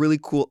she had a really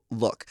cool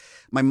look.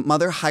 My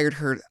mother hired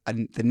her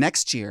the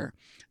next year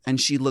and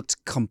she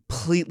looked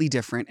completely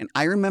different. And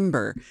I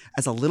remember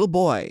as a little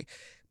boy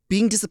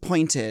being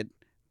disappointed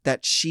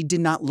that she did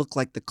not look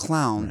like the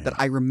clown that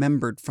I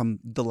remembered from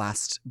the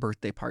last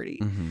birthday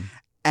party.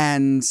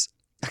 And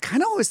that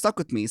kind of always stuck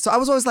with me. So I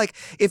was always like,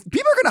 if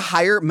people are going to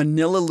hire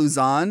Manila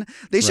Luzon,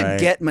 they should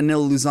get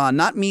Manila Luzon,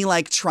 not me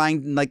like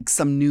trying like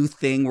some new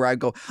thing where I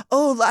go,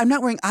 oh, I'm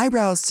not wearing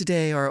eyebrows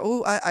today. Or,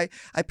 oh, I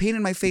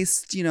painted my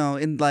face,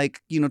 in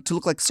like, to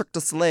look like Cirque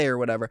du Soleil or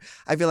whatever.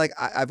 I feel like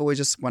I've always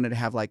just wanted to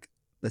have like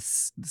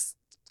this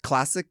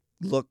classic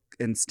look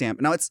and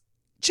stamp. Now it's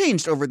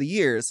changed over the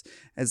years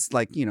as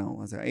like,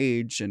 as I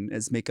age and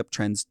as makeup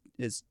trends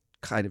is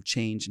kind of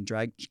change and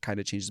drag kind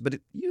of changes, but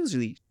it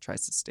usually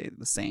tries to stay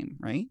the same,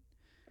 right?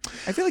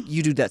 I feel like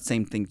you do that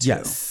same thing too.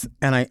 Yes.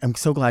 And I'm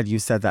so glad you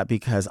said that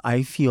because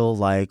I feel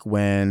like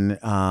when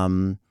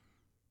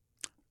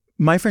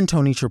my friend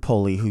Tony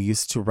Tripoli, who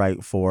used to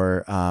write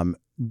for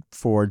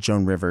for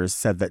Joan Rivers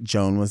said that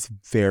Joan was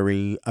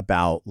very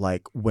about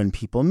like when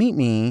people meet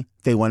me,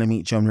 they want to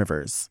meet Joan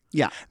Rivers.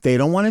 Yeah. They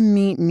don't want to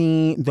meet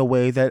me the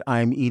way that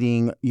I'm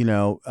eating,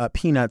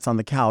 peanuts on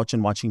the couch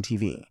and watching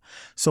TV.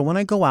 So when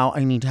I go out,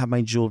 I need to have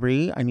my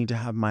jewelry. I need to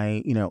have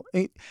my,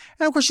 and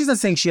of course she's not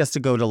saying she has to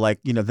go to like,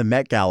 the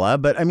Met Gala,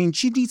 but I mean,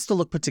 she needs to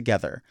look put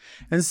together.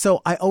 And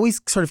so I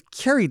always sort of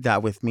carried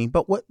that with me.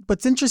 But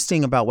what's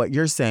interesting about what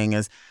you're saying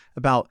is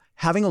about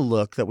having a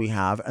look that we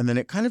have, and then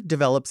it kind of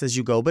develops as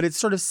you go, but it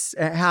sort of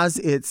has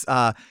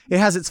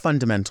its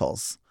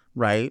fundamentals,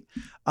 right?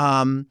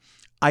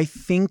 I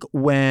think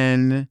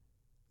when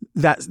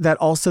that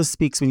also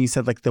speaks when you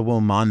said like the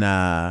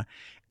womana,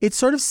 it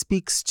sort of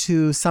speaks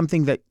to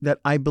something that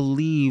I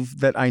believe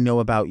that I know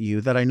about you,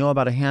 that I know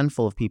about a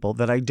handful of people,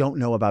 that I don't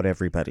know about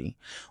everybody,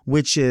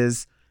 which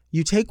is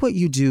you take what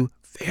you do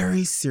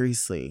very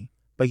seriously,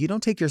 but you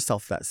don't take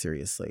yourself that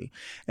seriously.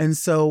 And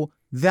so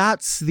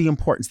that's the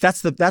importance.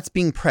 That's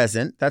being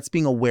present. That's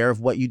being aware of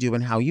what you do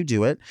and how you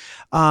do it.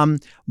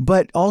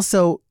 But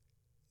also,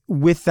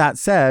 with that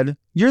said,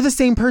 you're the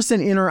same person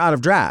in or out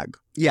of drag.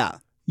 Yeah.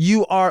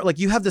 You are like,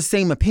 you have the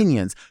same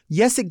opinions.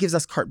 Yes, it gives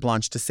us carte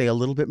blanche to say a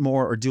little bit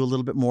more or do a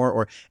little bit more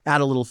or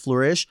add a little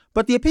flourish,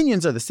 but the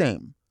opinions are the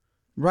same,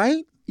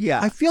 right?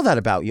 Yeah. I feel that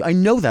about you. I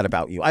know that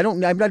about you.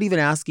 I'm not even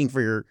asking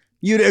for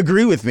you to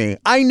agree with me.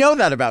 I know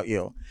that about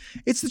you.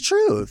 It's the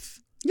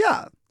truth.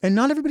 Yeah. And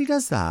not everybody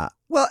does that.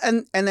 Well,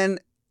 and then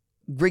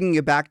bringing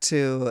it back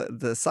to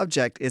the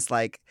subject is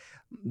like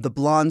the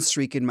blonde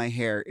streak in my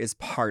hair is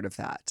part of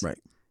that. Right.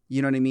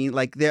 You know what I mean?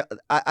 Like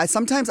I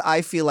sometimes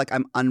I feel like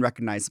I'm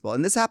unrecognizable.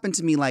 And this happened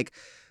to me like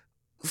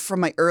from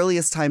my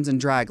earliest times in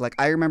drag. Like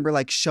I remember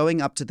like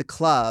showing up to the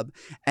club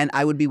and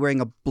I would be wearing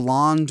a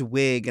blonde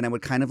wig and I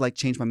would kind of like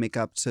change my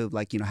makeup to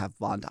like, have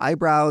blonde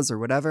eyebrows or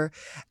whatever.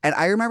 And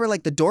I remember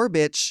like the door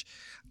bitch,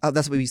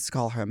 that's what we used to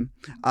call him.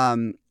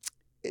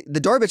 The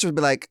door bitch would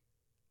be like,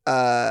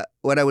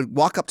 when I would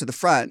walk up to the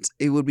front,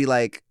 it would be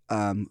like,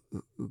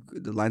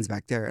 the line's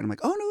back there. And I'm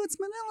like, oh no, it's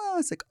Manila.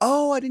 It's like,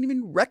 oh, I didn't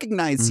even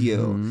recognize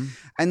you.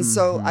 And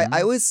so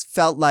I always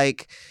felt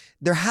like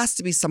there has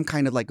to be some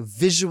kind of like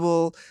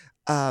visual,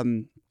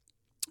 something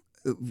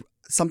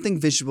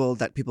visual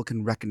that people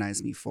can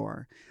recognize me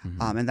for.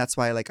 And that's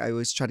why like I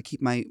always try to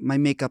keep my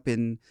makeup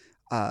in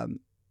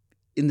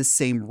the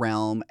same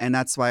realm. And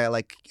that's why I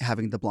like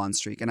having the blonde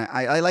streak. And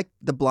I like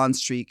the blonde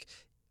streak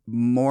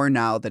more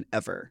now than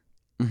ever.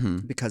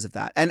 Because of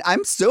that. And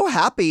I'm so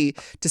happy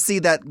to see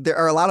that there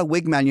are a lot of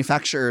wig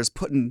manufacturers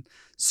putting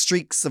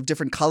streaks of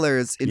different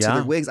colors into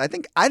their wigs. I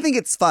think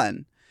it's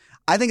fun.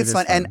 I think it's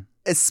fun. And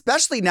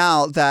especially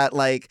now that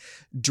like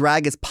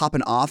drag is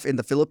popping off in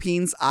the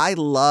Philippines, I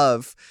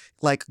love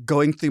like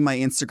going through my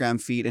Instagram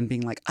feed and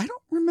being like, I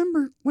don't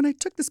remember when I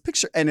took this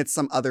picture. And it's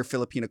some other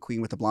Filipina queen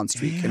with a blonde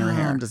streak in her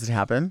hair. Does it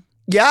happen?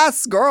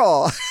 Yes,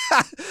 girl.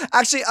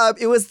 Actually,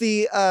 it was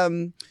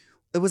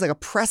it was like a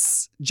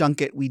press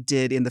junket we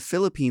did in the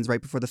Philippines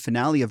right before the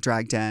finale of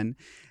Drag Den.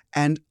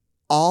 And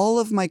all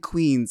of my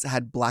queens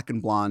had black and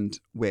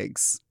blonde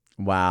wigs.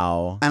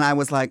 Wow. And I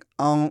was like,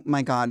 oh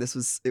my God,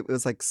 it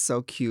was like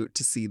so cute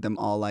to see them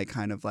all like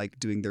kind of like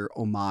doing their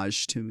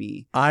homage to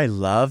me. I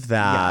love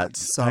that.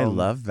 Yeah, I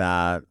love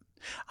that.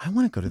 I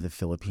want to go to the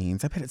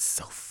Philippines. I bet it's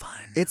so fun.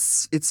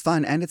 It's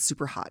fun and it's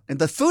super hot. And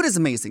the food is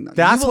amazing though.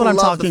 That's what I'm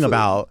talking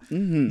about.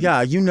 Mm-hmm.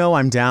 Yeah,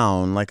 I'm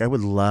down. Like I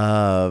would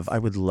love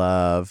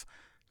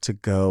to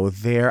go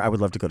there. I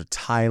would love to go to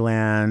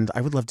Thailand.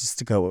 I would love just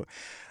to go.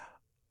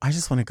 I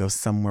just want to go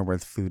somewhere where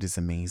the food is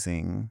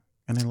amazing.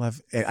 And I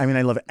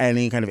love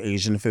any kind of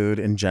Asian food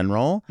in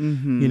general.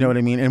 You know what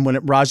I mean? And when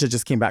Raja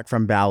just came back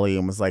from Bali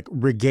and was like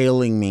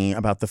regaling me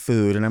about the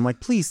food, and I'm like,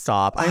 please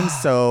stop. I'm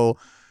so,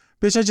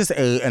 bitch, I just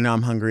ate and now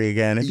I'm hungry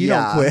again. If you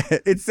don't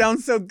quit, it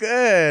sounds so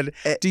good.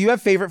 Do you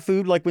have favorite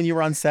food like when you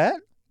were on set?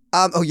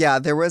 Oh yeah,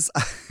 there was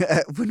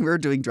when we were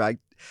doing drag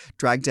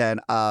den.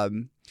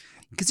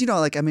 Because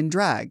like I'm in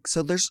drag,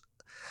 so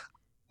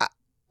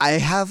I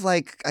have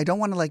like I don't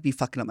want to like be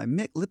fucking up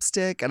my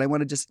lipstick, and I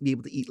want to just be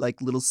able to eat like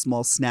little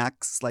small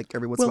snacks like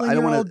every once in a while. I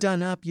don't want to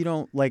done up. You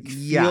don't like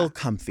feel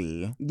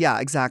comfy. Yeah,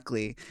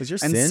 exactly. Because you're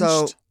and cinched.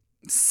 So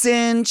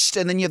cinched,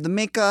 and then you have the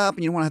makeup,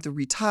 and you don't want to have to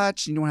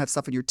retouch, and you don't want to have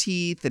stuff on your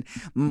teeth.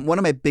 And one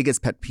of my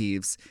biggest pet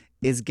peeves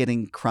is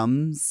getting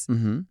crumbs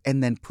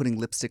and then putting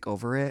lipstick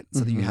over it so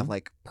that you have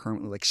like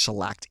permanently like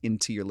shellacked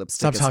into your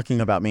lipstick. Stop talking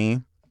about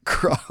me.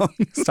 Crumbs.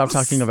 Stop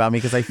talking about me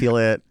because I feel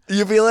it.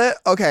 You feel it?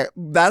 Okay,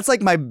 that's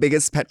like my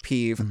biggest pet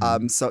peeve.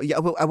 So yeah,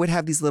 I would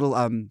have these little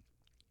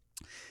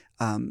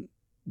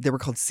they were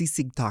called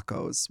sisig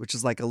tacos, which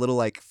is like a little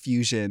like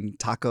fusion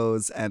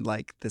tacos and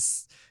like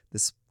this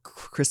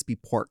crispy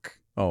pork.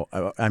 Oh,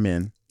 I'm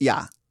in.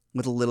 Yeah,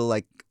 with a little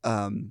like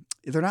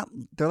they're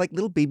like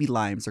little baby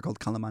limes. They're called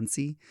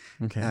calamansi.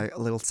 Okay, a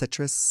little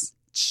citrus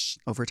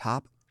over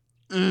top.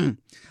 I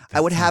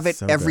would have it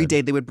so every day.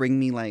 They would bring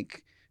me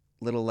like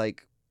little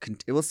like.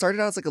 It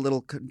started out as like a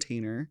little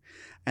container,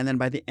 and then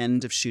by the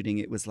end of shooting,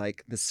 it was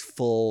like this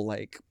full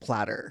like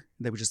platter.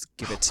 They would just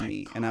give it to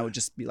me, and I would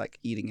just be like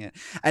eating it.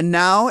 And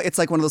now it's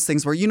like one of those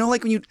things where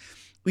like when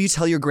Will you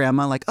tell your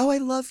grandma like, oh, I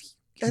love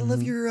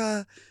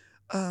your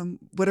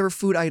whatever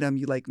food item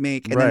you like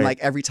make, and then like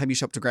every time you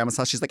show up to grandma's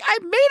house, she's like, I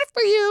made it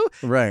for you.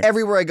 Right.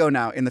 Everywhere I go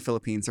now in the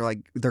Philippines,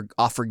 they're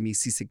offering me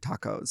sisig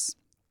tacos.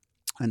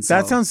 And so,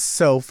 that sounds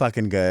so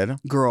fucking good.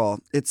 Girl,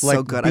 it's like,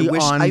 so good.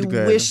 beyond I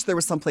good. wish there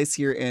was some place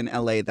here in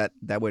LA that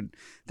would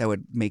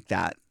make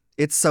that.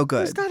 It's so good.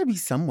 There's got to be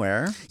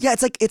somewhere. Yeah,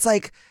 it's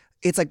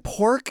like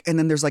pork, and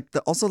then there's like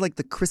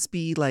the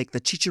crispy, like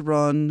the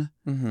chicharron,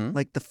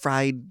 like the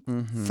fried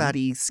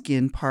fatty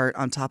skin part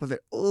on top of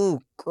it. Oh,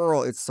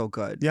 girl, it's so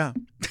good. Yeah.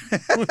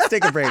 Let's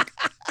take a break.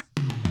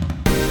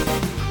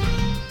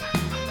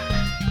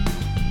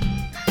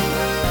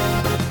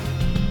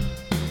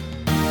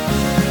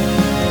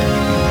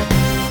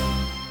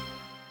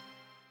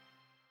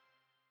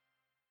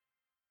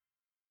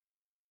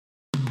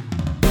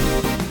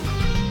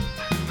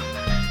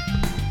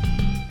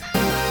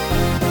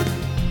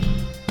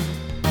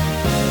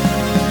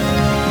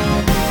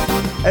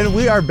 And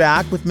we are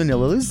back with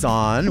Manila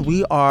Luzon.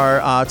 We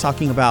are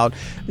talking about,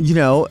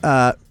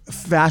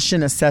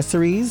 fashion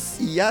accessories.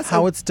 Yes.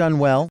 How it's done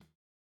well.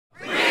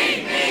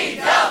 Bring me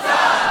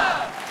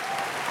Delta!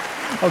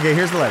 Okay,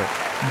 here's the letter.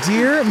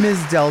 Dear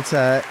Ms.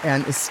 Delta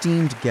and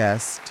esteemed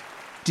guest,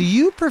 do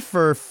you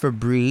prefer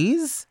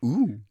Febreze,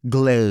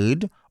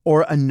 Glade,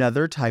 or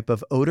another type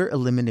of odor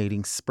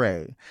eliminating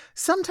spray?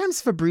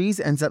 Sometimes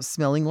Febreze ends up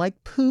smelling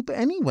like poop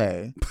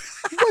anyway.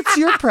 What's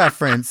your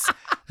preference?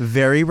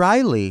 Very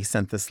Riley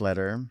sent this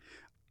letter.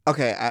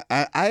 Okay,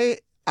 I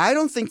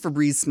don't think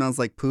Febreze smells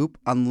like poop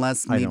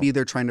unless maybe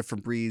they're trying to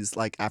Febreze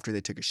like after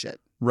they took a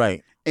shit.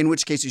 Right. In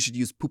which case you should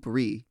use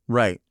poopery.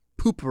 Right.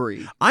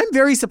 Poopery. I'm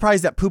very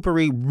surprised that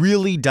poopery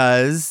really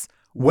does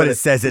what it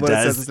says it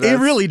does. It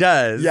really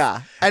does.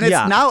 Yeah. And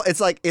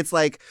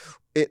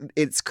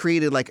it's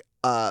created like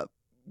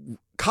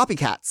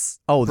copycats.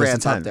 Oh, there's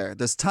brands a ton out there.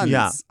 There's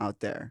tons out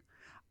there.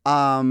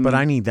 But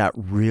I need that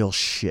real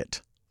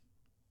shit.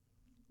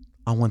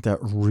 I want that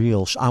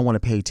real. I want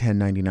to pay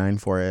 $10.99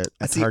 for it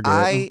at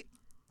Target.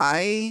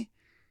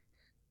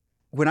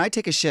 When I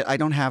take a shit, I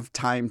don't have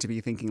time to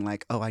be thinking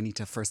like, oh, I need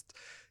to first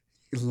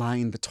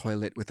line the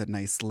toilet with a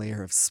nice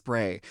layer of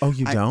spray. Oh,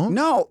 you don't?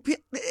 No,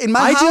 in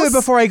my house, I do it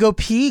before I go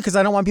pee because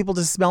I don't want people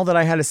to smell that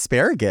I had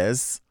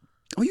asparagus.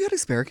 Oh, you had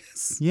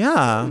asparagus?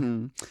 Yeah.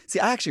 See,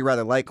 I actually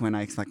rather like when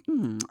I like,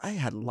 I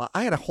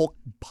had a whole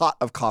pot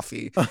of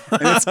coffee. And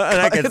it's, and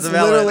I can it's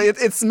smell literally,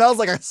 it smells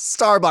like a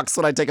Starbucks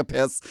when I take a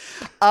piss.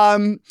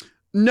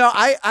 No,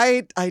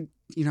 I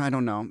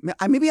don't know.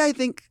 Maybe I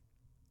think,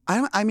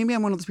 maybe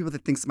I'm one of those people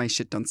that thinks my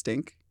shit don't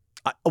stink.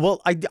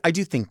 I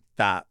do think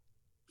that.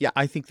 Yeah.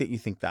 I think that you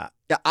think that.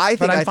 Yeah, I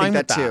think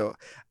that too.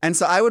 And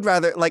so I would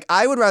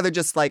rather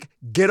just like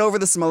get over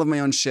the smell of my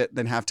own shit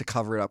than have to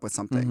cover it up with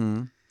something.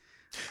 Mm-hmm.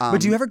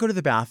 But do you ever go to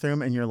the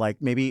bathroom and you're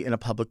like maybe in a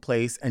public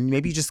place and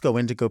maybe you just go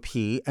in to go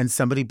pee and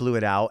somebody blew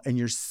it out and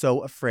you're so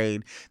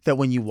afraid that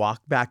when you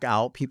walk back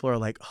out, people are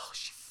like, oh,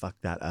 she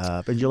fucked that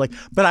up. And you're like,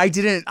 but I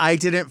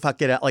didn't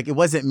fuck it up. Like it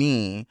wasn't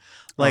me.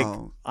 Like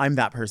I'm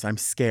that person. I'm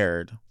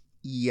scared.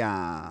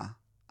 Yeah,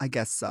 I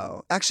guess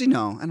so. Actually,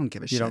 no, I don't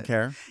give a shit. You don't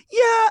care?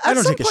 Yeah, at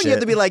some point you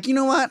have to be like, you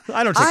know what?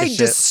 I don't take a shit.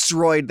 I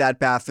destroyed that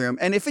bathroom.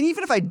 And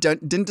even if I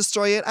didn't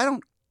destroy it, I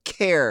don't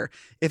care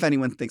if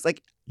anyone thinks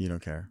like, you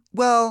don't care.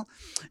 Well,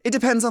 it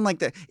depends on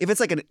like if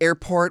it's like an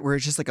airport where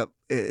it's just like a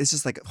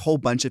whole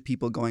bunch of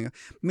people going.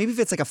 Maybe if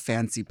it's like a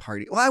fancy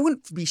party. Well, I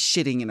wouldn't be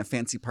shitting in a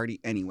fancy party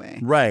anyway.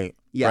 Right.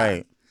 Yeah.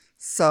 Right.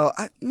 So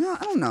I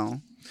don't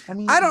know. I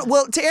mean,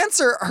 Well, to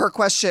answer her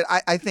question,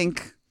 I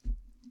think.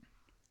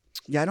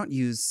 Yeah, I don't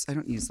use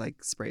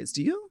like sprays.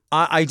 Do you?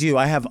 I do.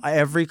 I have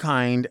every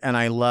kind, and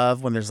I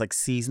love when there's like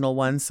seasonal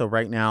ones. So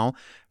right now,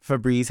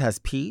 Febreze has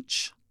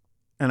peach.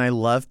 And I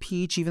love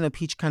peach, even though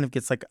peach kind of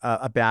gets like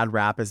a bad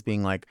rap as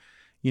being like,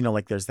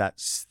 like there's that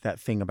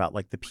thing about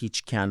like the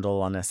peach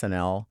candle on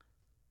SNL.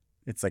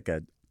 It's like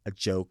a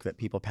joke that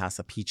people pass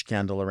a peach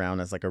candle around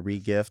as like a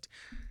re-gift.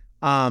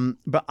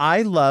 But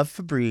I love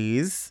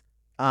Febreze.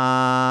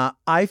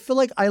 I feel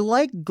like I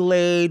like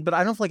Glade, but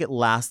I don't feel like it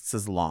lasts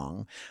as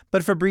long.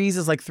 But Febreze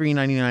is like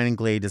 $3.99 and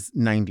Glade is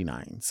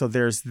 $99. So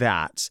there's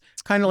that.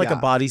 It's kind of like a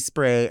body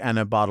spray and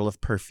a bottle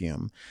of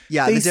perfume.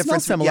 Yeah, they the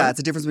difference. Smell Yeah, it's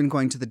a difference between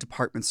going to the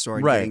department store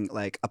and getting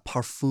like a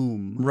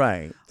parfum.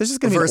 Right. There's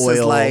just gonna be versus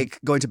oil. like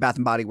going to Bath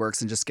and Body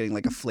Works and just getting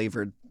like a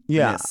flavored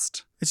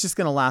mist. It's just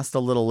gonna last a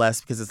little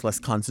less because it's less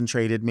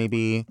concentrated,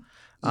 maybe.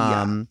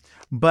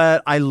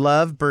 But I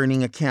love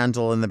burning a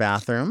candle in the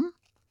bathroom.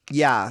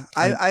 Yeah,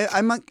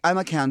 I'm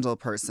a candle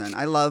person.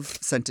 I love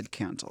scented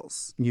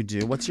candles. You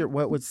do? What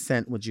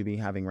scent would you be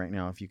having right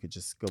now if you could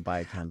just go buy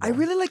a candle? I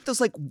really like those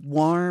like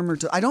warm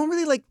I don't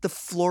really like the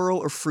floral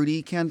or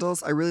fruity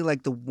candles. I really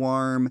like the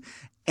warm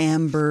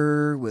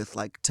amber with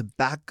like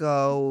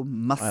tobacco,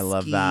 musky. I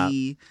love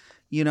that.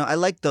 I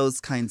like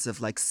those kinds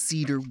of like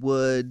cedar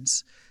wood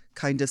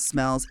kind of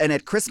smells. And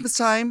at Christmas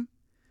time,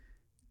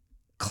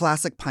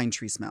 classic pine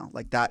tree smell.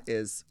 Like that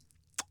is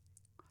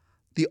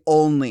the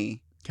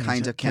only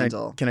kind of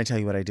candle. Can I tell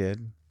you what I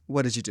did?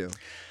 What did you do?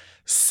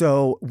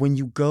 So when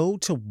you go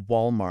to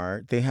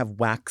Walmart, they have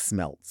wax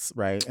melts,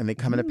 right? And they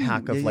come in a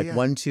pack of like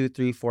 1, 2,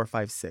 3, 4,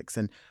 5, 6.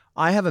 And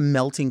I have a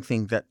melting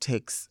thing that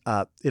takes,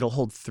 it'll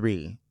hold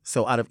 3.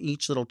 So out of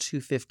each little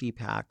 250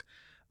 pack,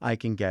 I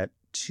can get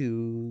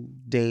 2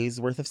 days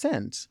worth of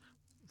scent,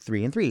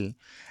 3 and 3.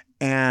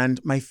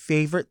 And my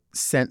favorite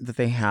scent that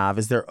they have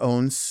is their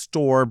own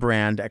store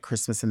brand at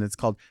Christmas, and it's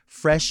called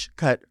Fresh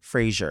Cut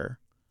Fraser.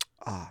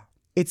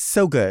 It's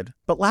so good.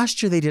 But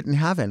last year they didn't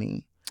have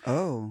any.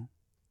 Oh.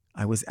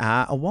 I was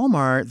at a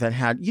Walmart that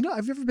had, have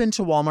you ever been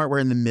to Walmart where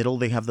in the middle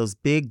they have those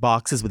big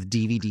boxes with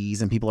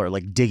DVDs and people are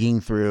like digging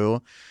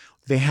through?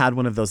 They had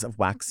one of those of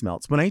wax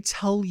melts. When I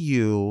tell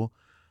you,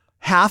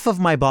 half of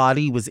my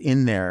body was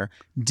in there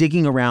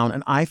digging around,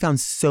 and I found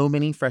so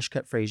many Fresh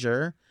Cut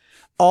Fraser.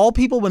 All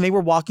people, when they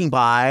were walking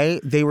by,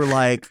 they were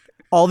like,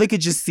 all they could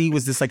just see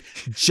was this like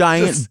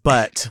giant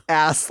butt.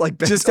 Ass like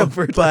bent just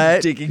over, a butt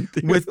like, digging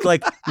through. With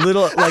like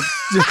little like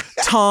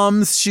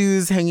Tom's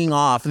shoes hanging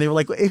off. And they were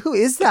like, who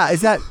is that?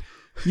 Is that,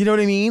 you know what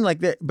I mean? Like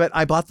that, but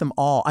I bought them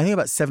all. I think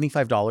about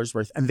 $75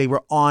 worth, and they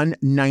were on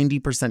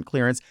 90%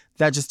 clearance.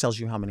 That just tells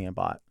you how many I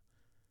bought.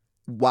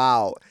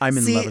 Wow. I'm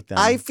in love with them.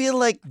 I feel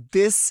like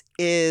this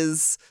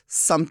is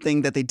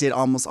something that they did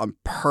almost on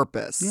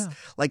purpose. Yeah.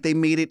 Like they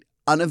made it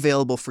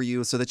unavailable for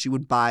you so that you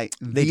would buy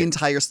the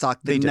entire stock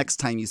the next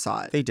time you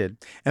saw it. They did.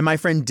 And my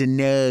friend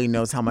Danae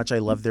knows how much I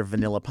love their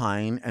vanilla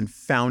pine and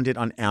found it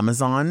on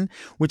Amazon,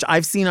 which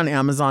I've seen on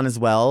Amazon as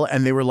well.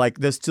 And they were like,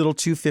 those little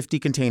 250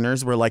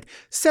 containers were like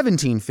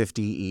 $17.50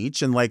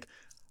 each. And like,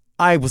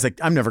 I was like,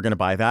 I'm never going to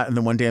buy that. And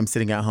then one day I'm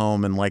sitting at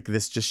home and like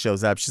this just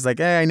shows up. She's like,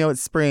 hey, I know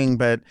it's spring,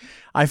 but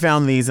I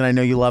found these and I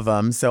know you love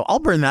them. So I'll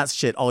burn that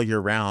shit all year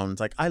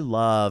round. Like I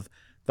love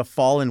the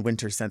fall and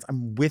winter scents.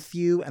 I'm with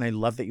you, and I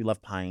love that you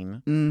love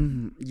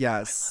pine.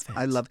 Yes,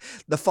 I love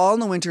the fall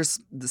and the winter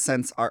the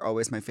scents are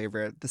always my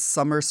favorite. The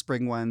summer,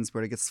 spring ones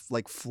where it gets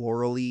like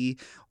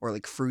florally or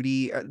like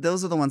fruity.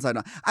 Those are the ones I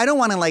don't. I don't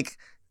want to like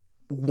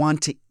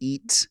want to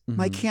eat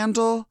my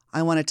candle.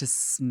 I want it to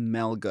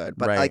smell good.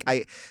 But like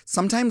I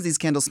sometimes these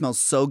candles smell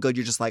so good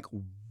you're just like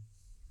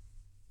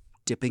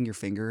dipping your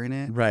finger in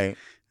it. Right.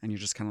 And you're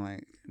just kind of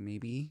like,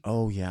 maybe.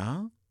 Oh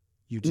yeah?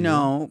 You do?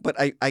 No, but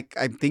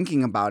I'm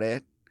thinking about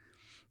it.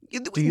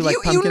 Do you like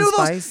pumpkin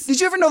spice? Did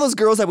you ever know those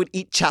girls that would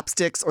eat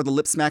chapsticks or the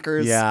lip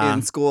smackers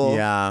in school?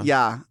 Yeah.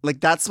 Yeah. Like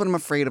that's what I'm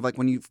afraid of, like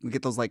when you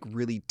get those like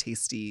really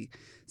tasty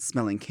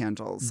smelling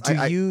candles. Do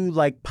you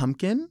like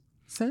pumpkin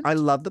scent? I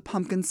love the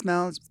pumpkin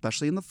smell,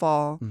 especially in the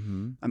fall.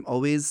 I'm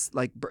always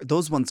like,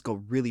 those ones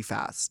go really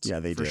fast. Yeah,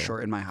 they do. For sure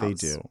in my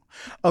house. They do.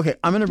 Okay,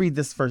 I'm going to read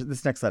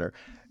this next letter.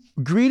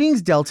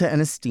 Greetings, Delta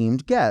and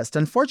esteemed guest.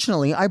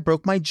 Unfortunately, I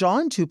broke my jaw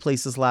in 2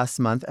 places last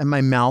month and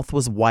my mouth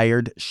was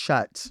wired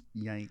shut.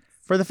 Yikes.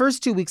 For the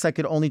first 2 weeks, I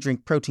could only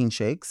drink protein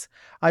shakes.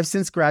 I've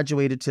since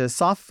graduated to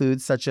soft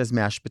foods such as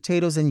mashed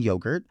potatoes and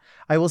yogurt.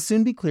 I will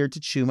soon be cleared to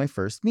chew my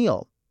first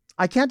meal.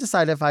 I can't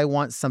decide if I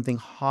want something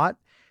hot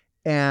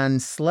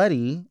and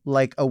slutty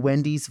like a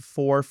Wendy's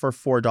 4 for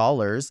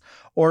 $4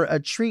 or a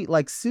treat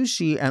like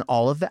sushi and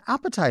all of the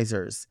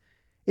appetizers.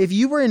 If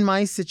you were in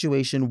my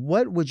situation,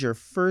 what would your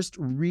first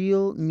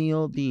real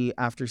meal be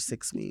after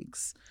 6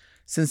 weeks?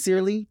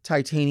 Sincerely,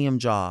 Titanium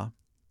Jaw.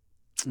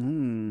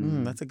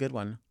 That's a good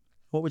one.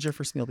 What would your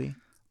first meal be?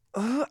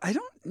 I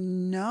don't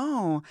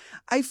know.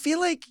 I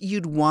feel like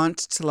you'd want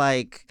to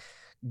like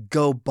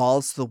go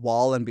balls to the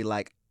wall and be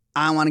like,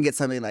 I want to get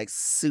something like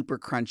super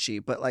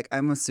crunchy, but like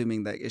I'm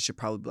assuming that it should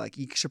probably be like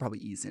you should probably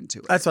ease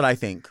into it. That's what I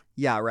think.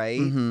 Yeah, right?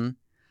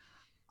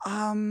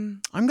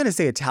 I'm gonna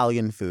say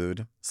Italian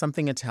food,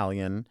 something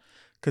Italian,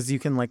 because you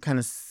can like kind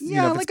of if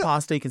like it's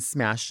pasta, you can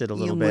smash it a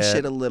little bit. Mush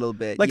it a little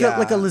bit, like a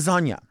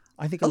lasagna.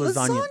 I think a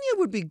lasagna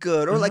would be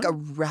good, or like a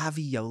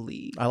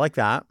ravioli. I like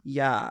that.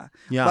 Yeah,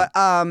 yeah. But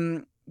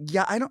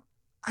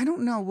I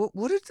don't know what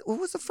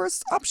was the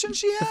first option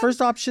she had. The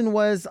first option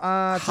was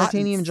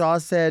Titanium Jaw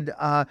said,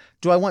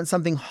 "Do I want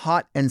something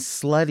hot and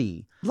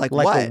slutty like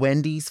what? A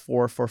Wendy's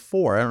 4 for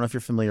 $4?" I don't know if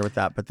you're familiar with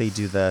that, but they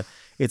do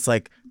it's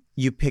like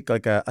you pick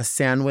like a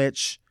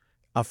sandwich,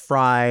 a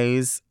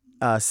fries,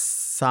 a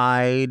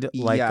side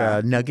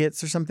like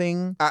nuggets or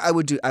something. I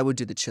would do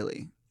the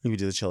chili. You would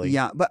do the chili.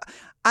 Yeah, but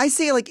I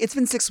say like it's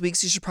been 6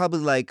 weeks. You should probably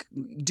like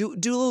do a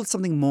little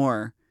something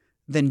more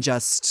than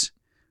just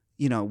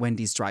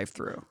Wendy's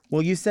drive-through.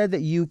 Well, you said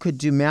that you could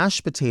do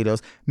mashed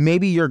potatoes.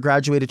 Maybe you're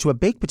graduated to a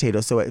baked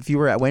potato. So if you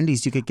were at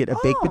Wendy's, you could get a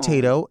baked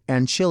potato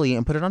and chili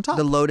and put it on top.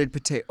 The loaded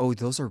potato. Oh,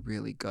 those are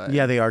really good.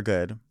 Yeah, they are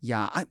good.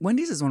 Yeah,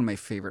 Wendy's is one of my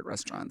favorite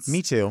restaurants.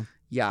 Me too.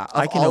 Yeah,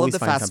 I can all always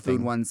of the find fast something.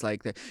 food ones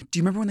like that. Do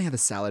you remember when they had the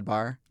salad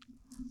bar?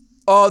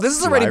 Oh, this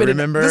has already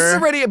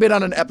been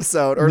on an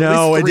episode, or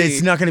no, at least 3.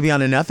 It's not going to be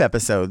on enough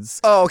episodes.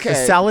 Oh, okay. The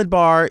salad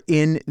bar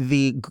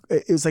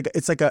it's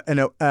like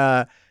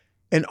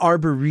an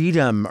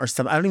arboretum or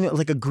something. I don't even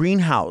like a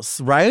greenhouse,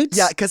 right?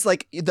 Yeah, because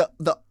like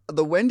the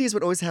Wendy's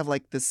would always have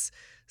like this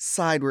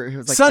side where it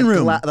was like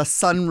sunroom, the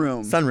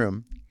sunroom,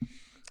 sunroom,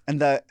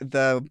 and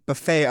the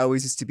buffet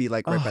always used to be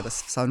like right by the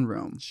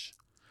sunroom.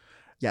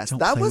 Yes, don't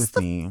that play was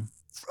with me.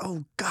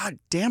 Oh God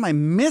damn! I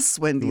miss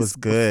Wendy's It was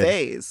good.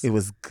 buffets. It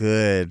was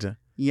good.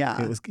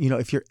 Yeah. It was,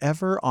 if you're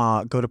ever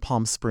go to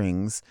Palm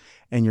Springs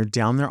and you're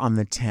down there on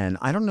the 10,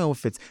 I don't know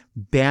if it's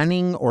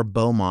Banning or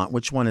Beaumont,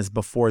 which one is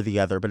before the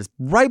other, but it's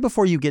right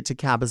before you get to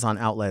Cabazon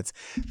Outlets.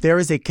 There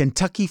is a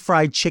Kentucky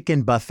Fried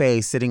Chicken buffet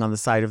sitting on the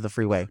side of the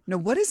freeway. Now,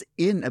 what is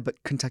in a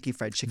Kentucky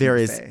Fried Chicken There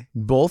buffet? is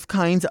both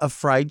kinds of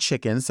fried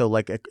chicken, so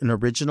like an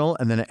original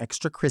and then an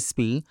extra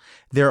crispy.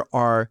 There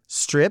are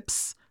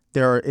strips.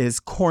 There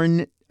is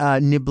corn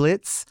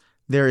niblets.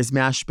 There is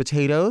mashed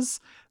potatoes.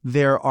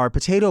 There are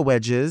potato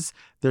wedges.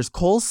 There's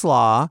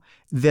coleslaw.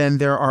 Then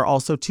there are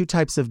also 2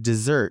 types of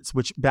desserts,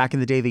 which back in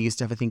the day they used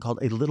to have a thing called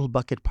a little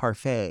bucket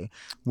parfait,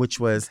 which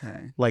was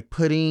like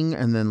pudding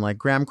and then like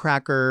graham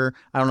cracker.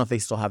 I don't know if they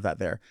still have that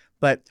there.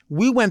 But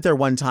we went there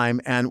one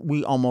time and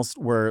we almost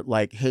were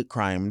like hate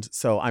crimed.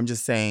 So I'm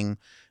just saying,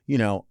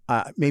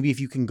 maybe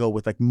if you can go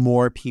with like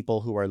more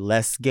people who are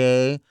less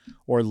gay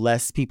or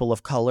less people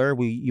of color,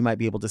 you might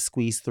be able to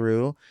squeeze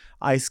through.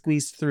 I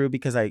squeezed through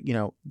because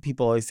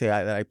people always say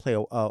that I play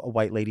a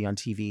white lady on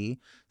TV.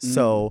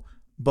 So,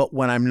 but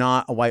when I'm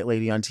not a white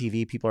lady on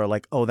TV, people are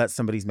like, oh, that's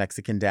somebody's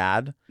Mexican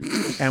dad.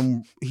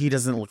 And he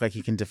doesn't look like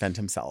he can defend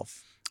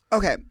himself.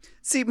 Okay.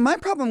 See, my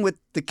problem with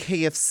the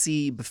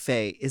KFC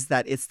buffet is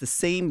that it's the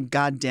same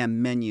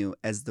goddamn menu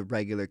as the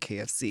regular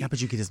KFC. Yeah,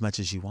 but you get as much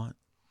as you want.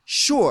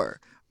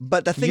 Sure.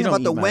 But the thing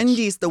about the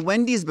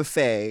Wendy's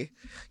buffet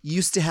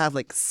used to have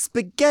like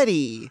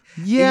spaghetti. Yeah.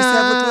 They used to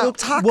have like little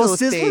taco Well,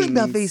 Sizzler things.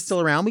 buffet's still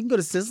around. We can go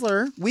to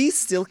Sizzler. We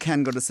still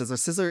can go to Sizzler.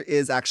 Sizzler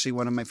is actually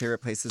one of my favorite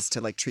places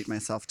to like treat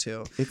myself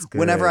to. It's good.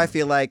 Whenever I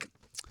feel like,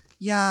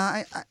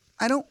 I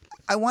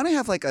want to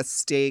have like a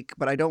steak,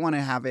 but I don't want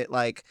to have it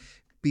like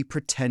be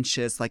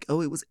pretentious, like,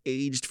 oh, it was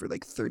aged for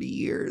like 30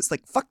 years.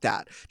 Like, fuck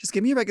that. Just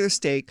give me a regular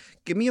steak.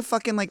 Give me a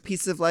fucking like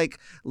piece of like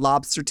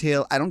lobster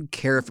tail. I don't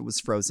care if it was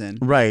frozen.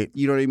 Right.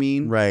 You know what I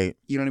mean? Right.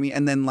 You know what I mean?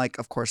 And then like,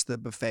 of course, the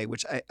buffet,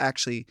 which I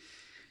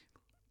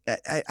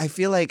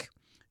feel like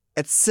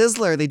at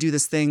Sizzler, they do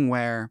this thing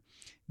where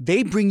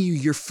they bring you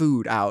your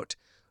food out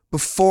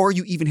before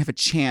you even have a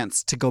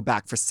chance to go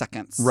back for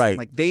seconds. Right.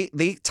 Like they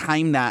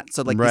time that.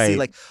 So like you see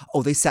like,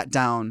 oh, they sat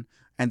down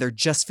and they're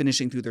just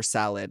finishing through their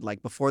salad.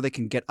 Like before they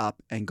can get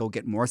up and go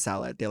get more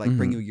salad, they like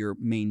bring you your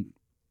main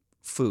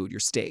food,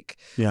 your steak.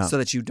 Yeah. So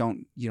that you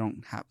don't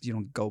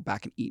go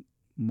back and eat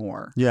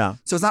more. Yeah.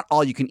 So it's not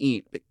all you can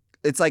eat.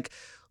 It's like,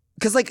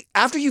 because like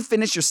after you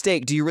finish your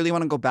steak, do you really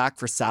want to go back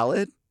for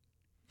salad?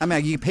 I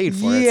mean, you paid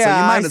for it, so you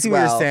might as well. I see what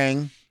you're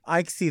saying.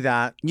 I see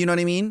that. You know what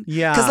I mean?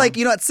 Yeah. Because like,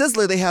 at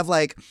Sizzler, they have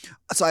like,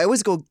 so I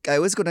always go to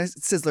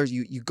Sizzler,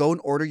 you go and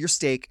order your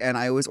steak, and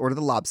I always order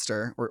the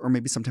lobster or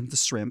maybe sometimes the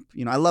shrimp.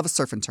 I love a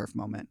surf and turf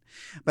moment.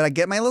 But I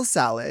get my little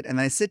salad and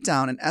then I sit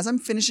down, and as I'm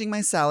finishing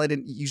my salad,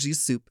 and usually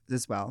soup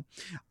as well,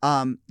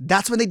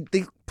 that's when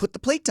they put the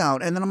plate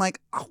down, and then I'm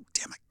like, oh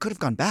damn, I could have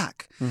gone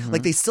back.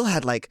 Like they still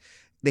had like,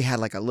 they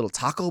had like a little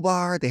taco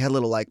bar. They had a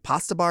little like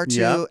pasta bar too.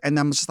 Yep. And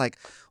I'm just like,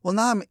 well,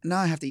 now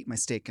I have to eat my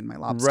steak and my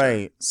lobster.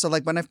 Right. So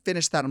like when I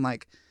finish that, I'm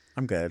like,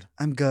 I'm good.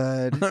 I'm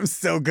good. I'm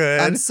so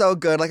good. I'm so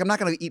good. Like I'm not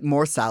going to eat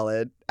more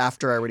salad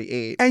after I already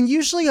ate. And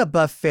usually a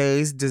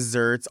buffet's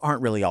desserts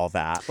aren't really all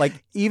that.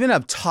 Like even a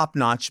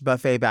top-notch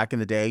buffet back in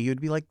the day, you'd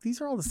be like,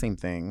 these are all the same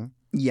thing.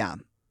 Yeah.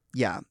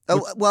 Yeah.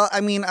 Well,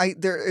 I mean,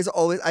 there is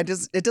always,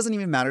 it doesn't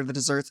even matter the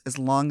desserts as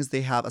long as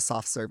they have a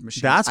soft serve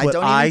machine. That's what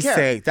I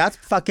say. That's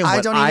fucking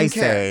what I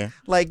say.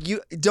 Like,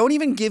 you don't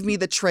even give me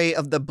the tray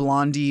of the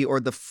blondie or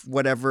the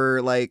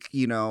whatever, like,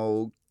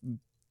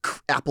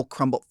 apple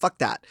crumble. Fuck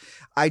that.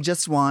 I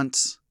just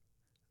want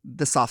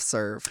the soft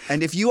serve.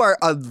 And if you are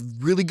a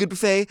really good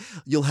buffet,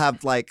 you'll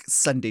have like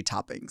sundae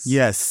toppings.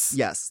 Yes.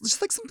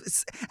 Just like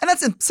and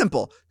that's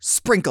simple.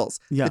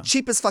 Sprinkles. Yeah. The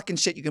cheapest fucking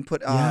shit you can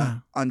put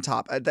on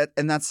top.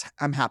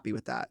 I'm happy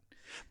with that.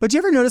 But do you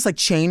ever notice like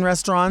chain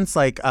restaurants,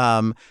 like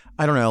I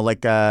don't know,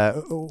 like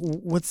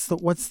what's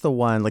the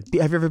one? Like,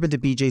 have you ever been to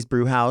BJ's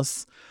Brew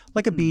House?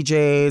 Like a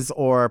BJ's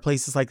or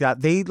places like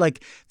that. They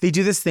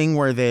do this thing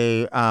where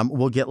they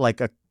will get like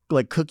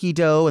cookie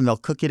dough, and they'll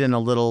cook it in a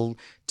little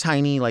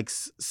tiny like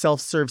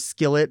self-serve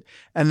skillet,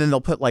 and then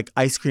they'll put like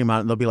ice cream on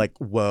it, and they'll be like,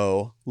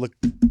 whoa, look,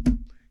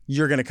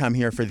 you're gonna come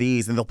here for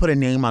these, and they'll put a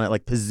name on it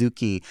like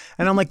Pizookie,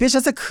 and I'm like, bitch,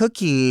 that's a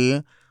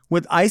cookie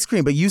with ice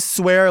cream, but you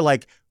swear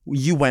like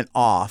you went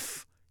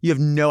off. You have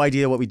no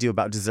idea what we do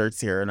about desserts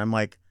here. And I'm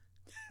like,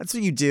 that's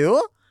what you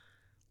do?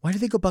 Why do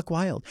they go buck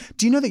wild?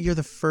 Do you know that you're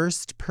the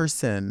first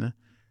person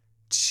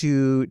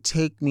to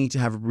take me to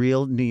have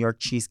real New York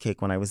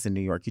cheesecake when I was in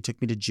New York? You took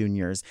me to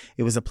Junior's.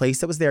 It was a place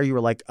that was there. You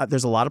were like,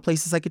 there's a lot of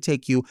places I could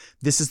take you.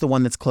 This is the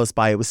one that's close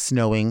by. It was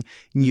snowing.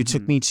 And you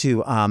took me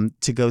to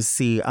go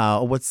see,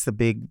 what's the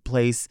big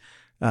place?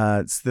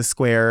 It's the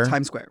Square.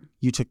 Times Square.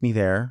 You took me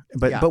there.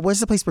 But where's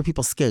the place where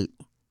people skate?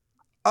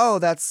 Oh,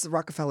 that's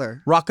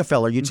Rockefeller.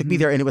 You took me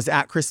there, and it was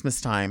at Christmas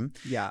time.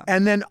 Yeah.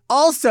 And then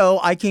also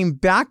I came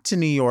back to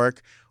New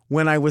York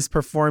when I was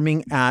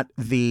performing at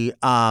the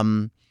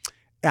Oh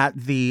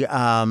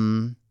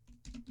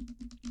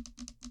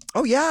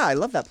yeah, I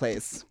love that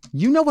place.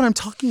 You know what I'm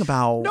talking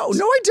about. No,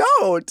 I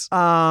don't.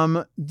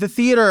 The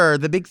theater,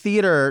 the big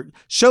theater,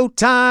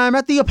 Showtime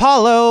at the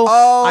Apollo.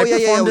 Oh, I yeah,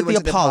 performed we at went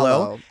the to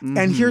Apollo. Mm-hmm.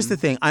 And here's the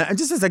thing. I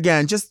just as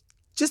again, just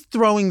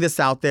throwing this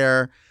out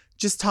there,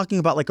 just talking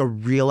about like a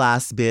real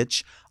ass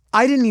bitch.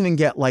 I didn't even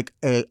get like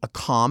a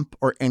comp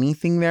or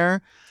anything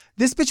there.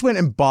 This bitch went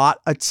and bought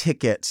a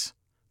ticket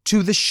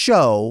to the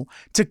show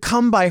to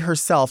come by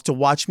herself to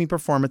watch me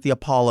perform at the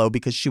Apollo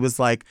because she was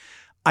like,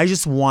 I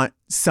just want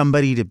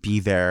somebody to be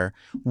there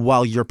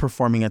while you're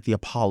performing at the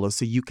Apollo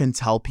so you can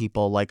tell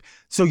people like,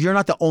 so you're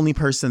not the only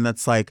person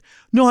that's like,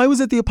 no, I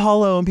was at the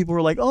Apollo. And people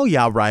were like, oh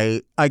yeah,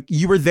 right. Like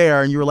you were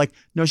there and you were like,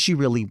 no, she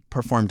really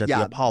performed at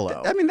the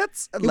Apollo. I mean,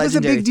 that's it was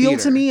a big deal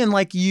to me. And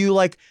like you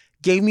like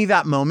gave me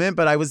that moment,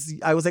 but I was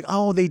like,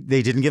 oh, they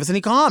didn't give us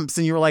any comps.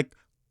 And you were like,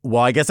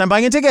 well, I guess I'm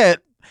buying a ticket.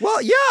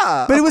 Well,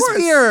 yeah. But it was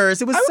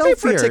fierce. It was so I would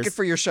pay fierce. for a ticket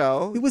for your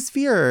show. It was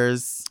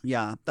fierce.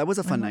 Yeah, that was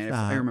a fun night. that.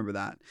 I remember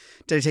that.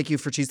 Did I take you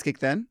for cheesecake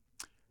then?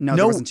 No,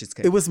 there wasn't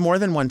cheesecake. It was more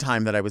than one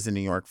time that I was in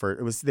New York for.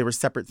 They were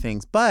separate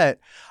things. But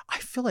I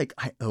feel like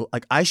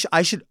I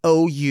should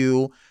owe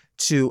you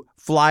to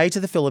fly to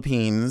the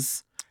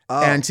Philippines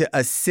and to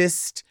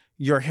assist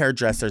your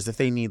hairdressers if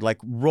they need like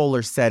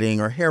roller setting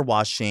or hair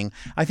washing.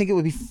 I think it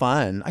would be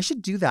fun. I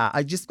should do that.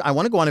 I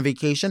want to go on a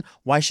vacation.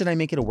 Why should I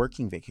make it a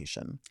working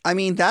vacation? I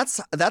mean,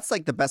 that's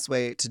like the best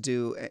way to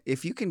do.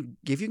 If you can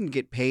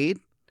get paid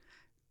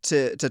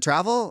to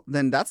travel,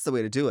 then that's the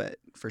way to do it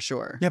for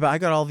sure. Yeah, but I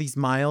got all these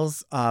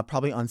miles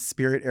probably on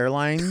Spirit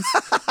Airlines.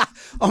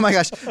 Oh my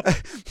gosh.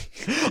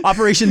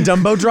 Operation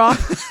Dumbo Drop.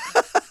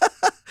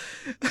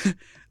 I mean,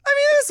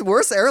 there's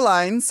worse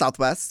airlines,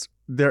 Southwest.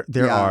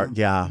 There are.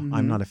 Yeah. Mm-hmm.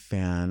 I'm not a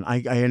fan.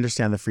 I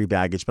understand the free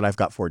baggage, but I've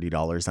got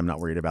 $40. I'm not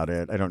worried about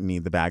it. I don't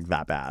need the bag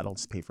that bad. I'll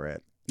just pay for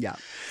it. Yeah.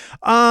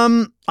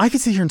 I could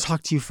sit here and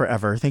talk to you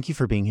forever. Thank you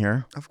for being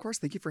here. Of course.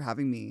 Thank you for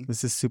having me.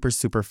 This is super,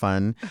 super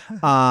fun.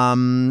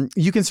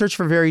 You can search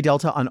for Very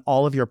Delta on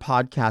all of your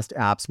podcast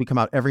apps. We come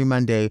out every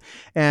Monday.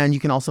 And you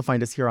can also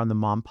find us here on the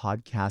Mom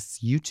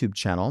Podcasts YouTube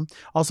channel.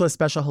 Also, a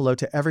special hello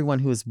to everyone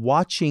who is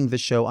watching the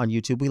show on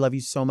YouTube. We love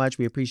you so much.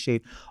 We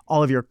appreciate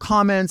all of your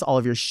comments, all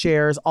of your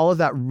shares. All of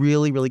that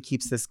really, really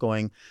keeps this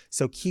going.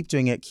 So keep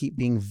doing it. Keep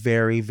being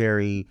very,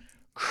 very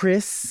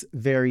Chris,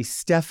 very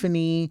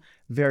Stephanie,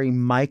 very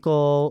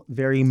Michael,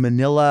 very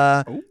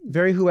Manila,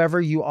 very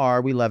whoever you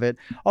are. We love it.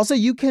 Also,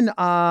 you can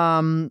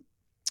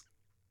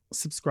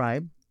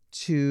subscribe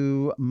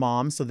to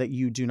Mom so that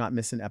you do not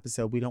miss an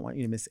episode. We don't want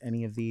you to miss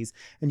any of these.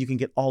 And you can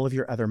get all of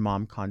your other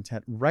Mom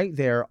content right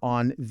there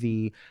on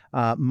the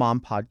Mom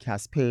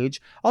Podcast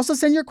page. Also,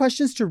 send your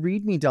questions to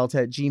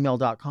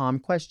readmedelta@gmail.com.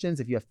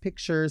 Questions, if you have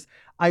pictures,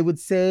 I would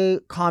say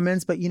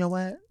comments, but you know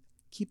what?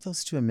 Keep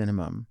those to a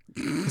minimum.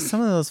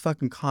 Some of those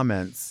fucking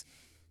comments,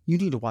 you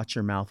need to watch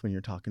your mouth when you're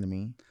talking to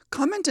me.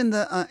 Comment in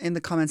the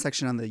comment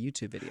section on the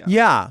YouTube video.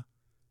 Yeah.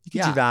 You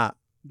can do that.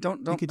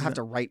 Don't have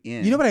to write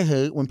in. You know what I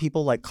hate? When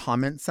people like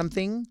comment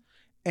something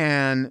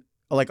and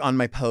like on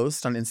my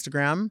post on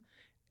Instagram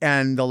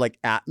and they'll like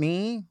at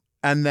me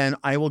and then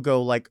I will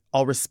go like,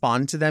 I'll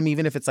respond to them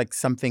even if it's like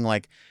something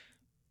like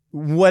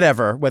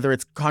whatever, whether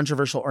it's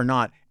controversial or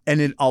not.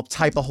 And I'll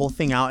type a whole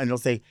thing out and it'll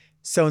say,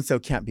 so-and-so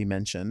can't be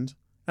mentioned.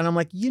 And I'm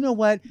like, you know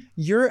what?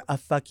 You're a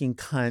fucking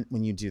cunt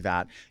when you do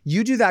that.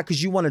 You do that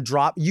because you want to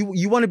drop.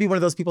 You want to be one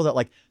of those people that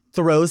like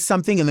throws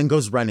something and then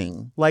goes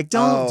running. Like,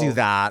 don't do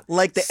that.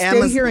 Like the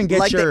Stay here and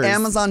get yours. the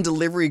Amazon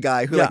delivery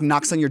guy who like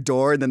knocks on your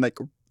door and then like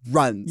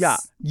runs. Yeah.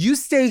 You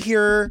stay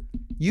here.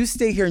 You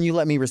stay here and you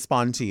let me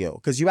respond to you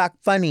because you act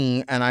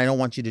funny and I don't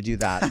want you to do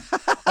that.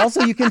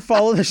 Also, you can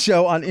follow the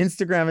show on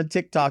Instagram and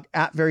TikTok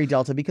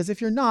 @VeryDelta because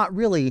if you're not,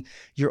 really,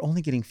 you're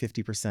only getting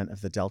 50%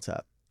 of the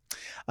Delta.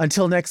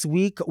 Until next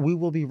week, we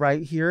will be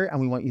right here and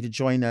we want you to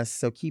join us.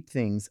 So keep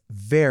things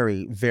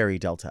very, very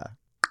Delta.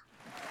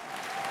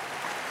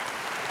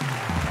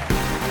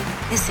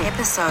 This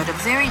episode of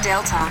Very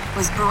Delta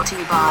was brought to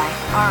you by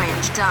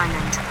Orange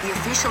Diamond, the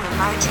official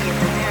emoji of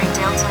the Very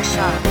Delta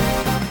show.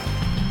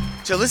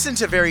 To listen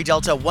to Very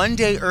Delta one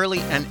day early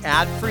and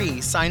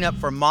ad-free, sign up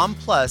for Mom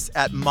Plus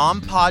at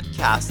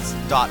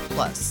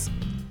mompodcasts.plus.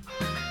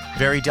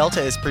 Very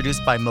Delta is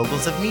produced by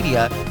Moguls of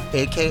Media,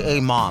 aka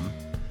Mom.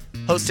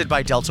 Hosted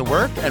by Delta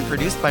Work and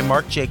produced by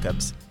Mark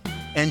Jacobs.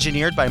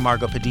 Engineered by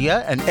Margot Padilla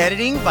and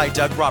editing by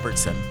Doug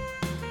Robertson.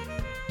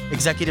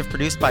 Executive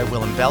produced by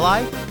Willem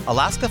Belli,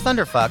 Alaska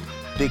Thunderfuck,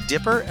 Big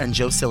Dipper, and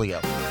Joe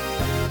Cilio.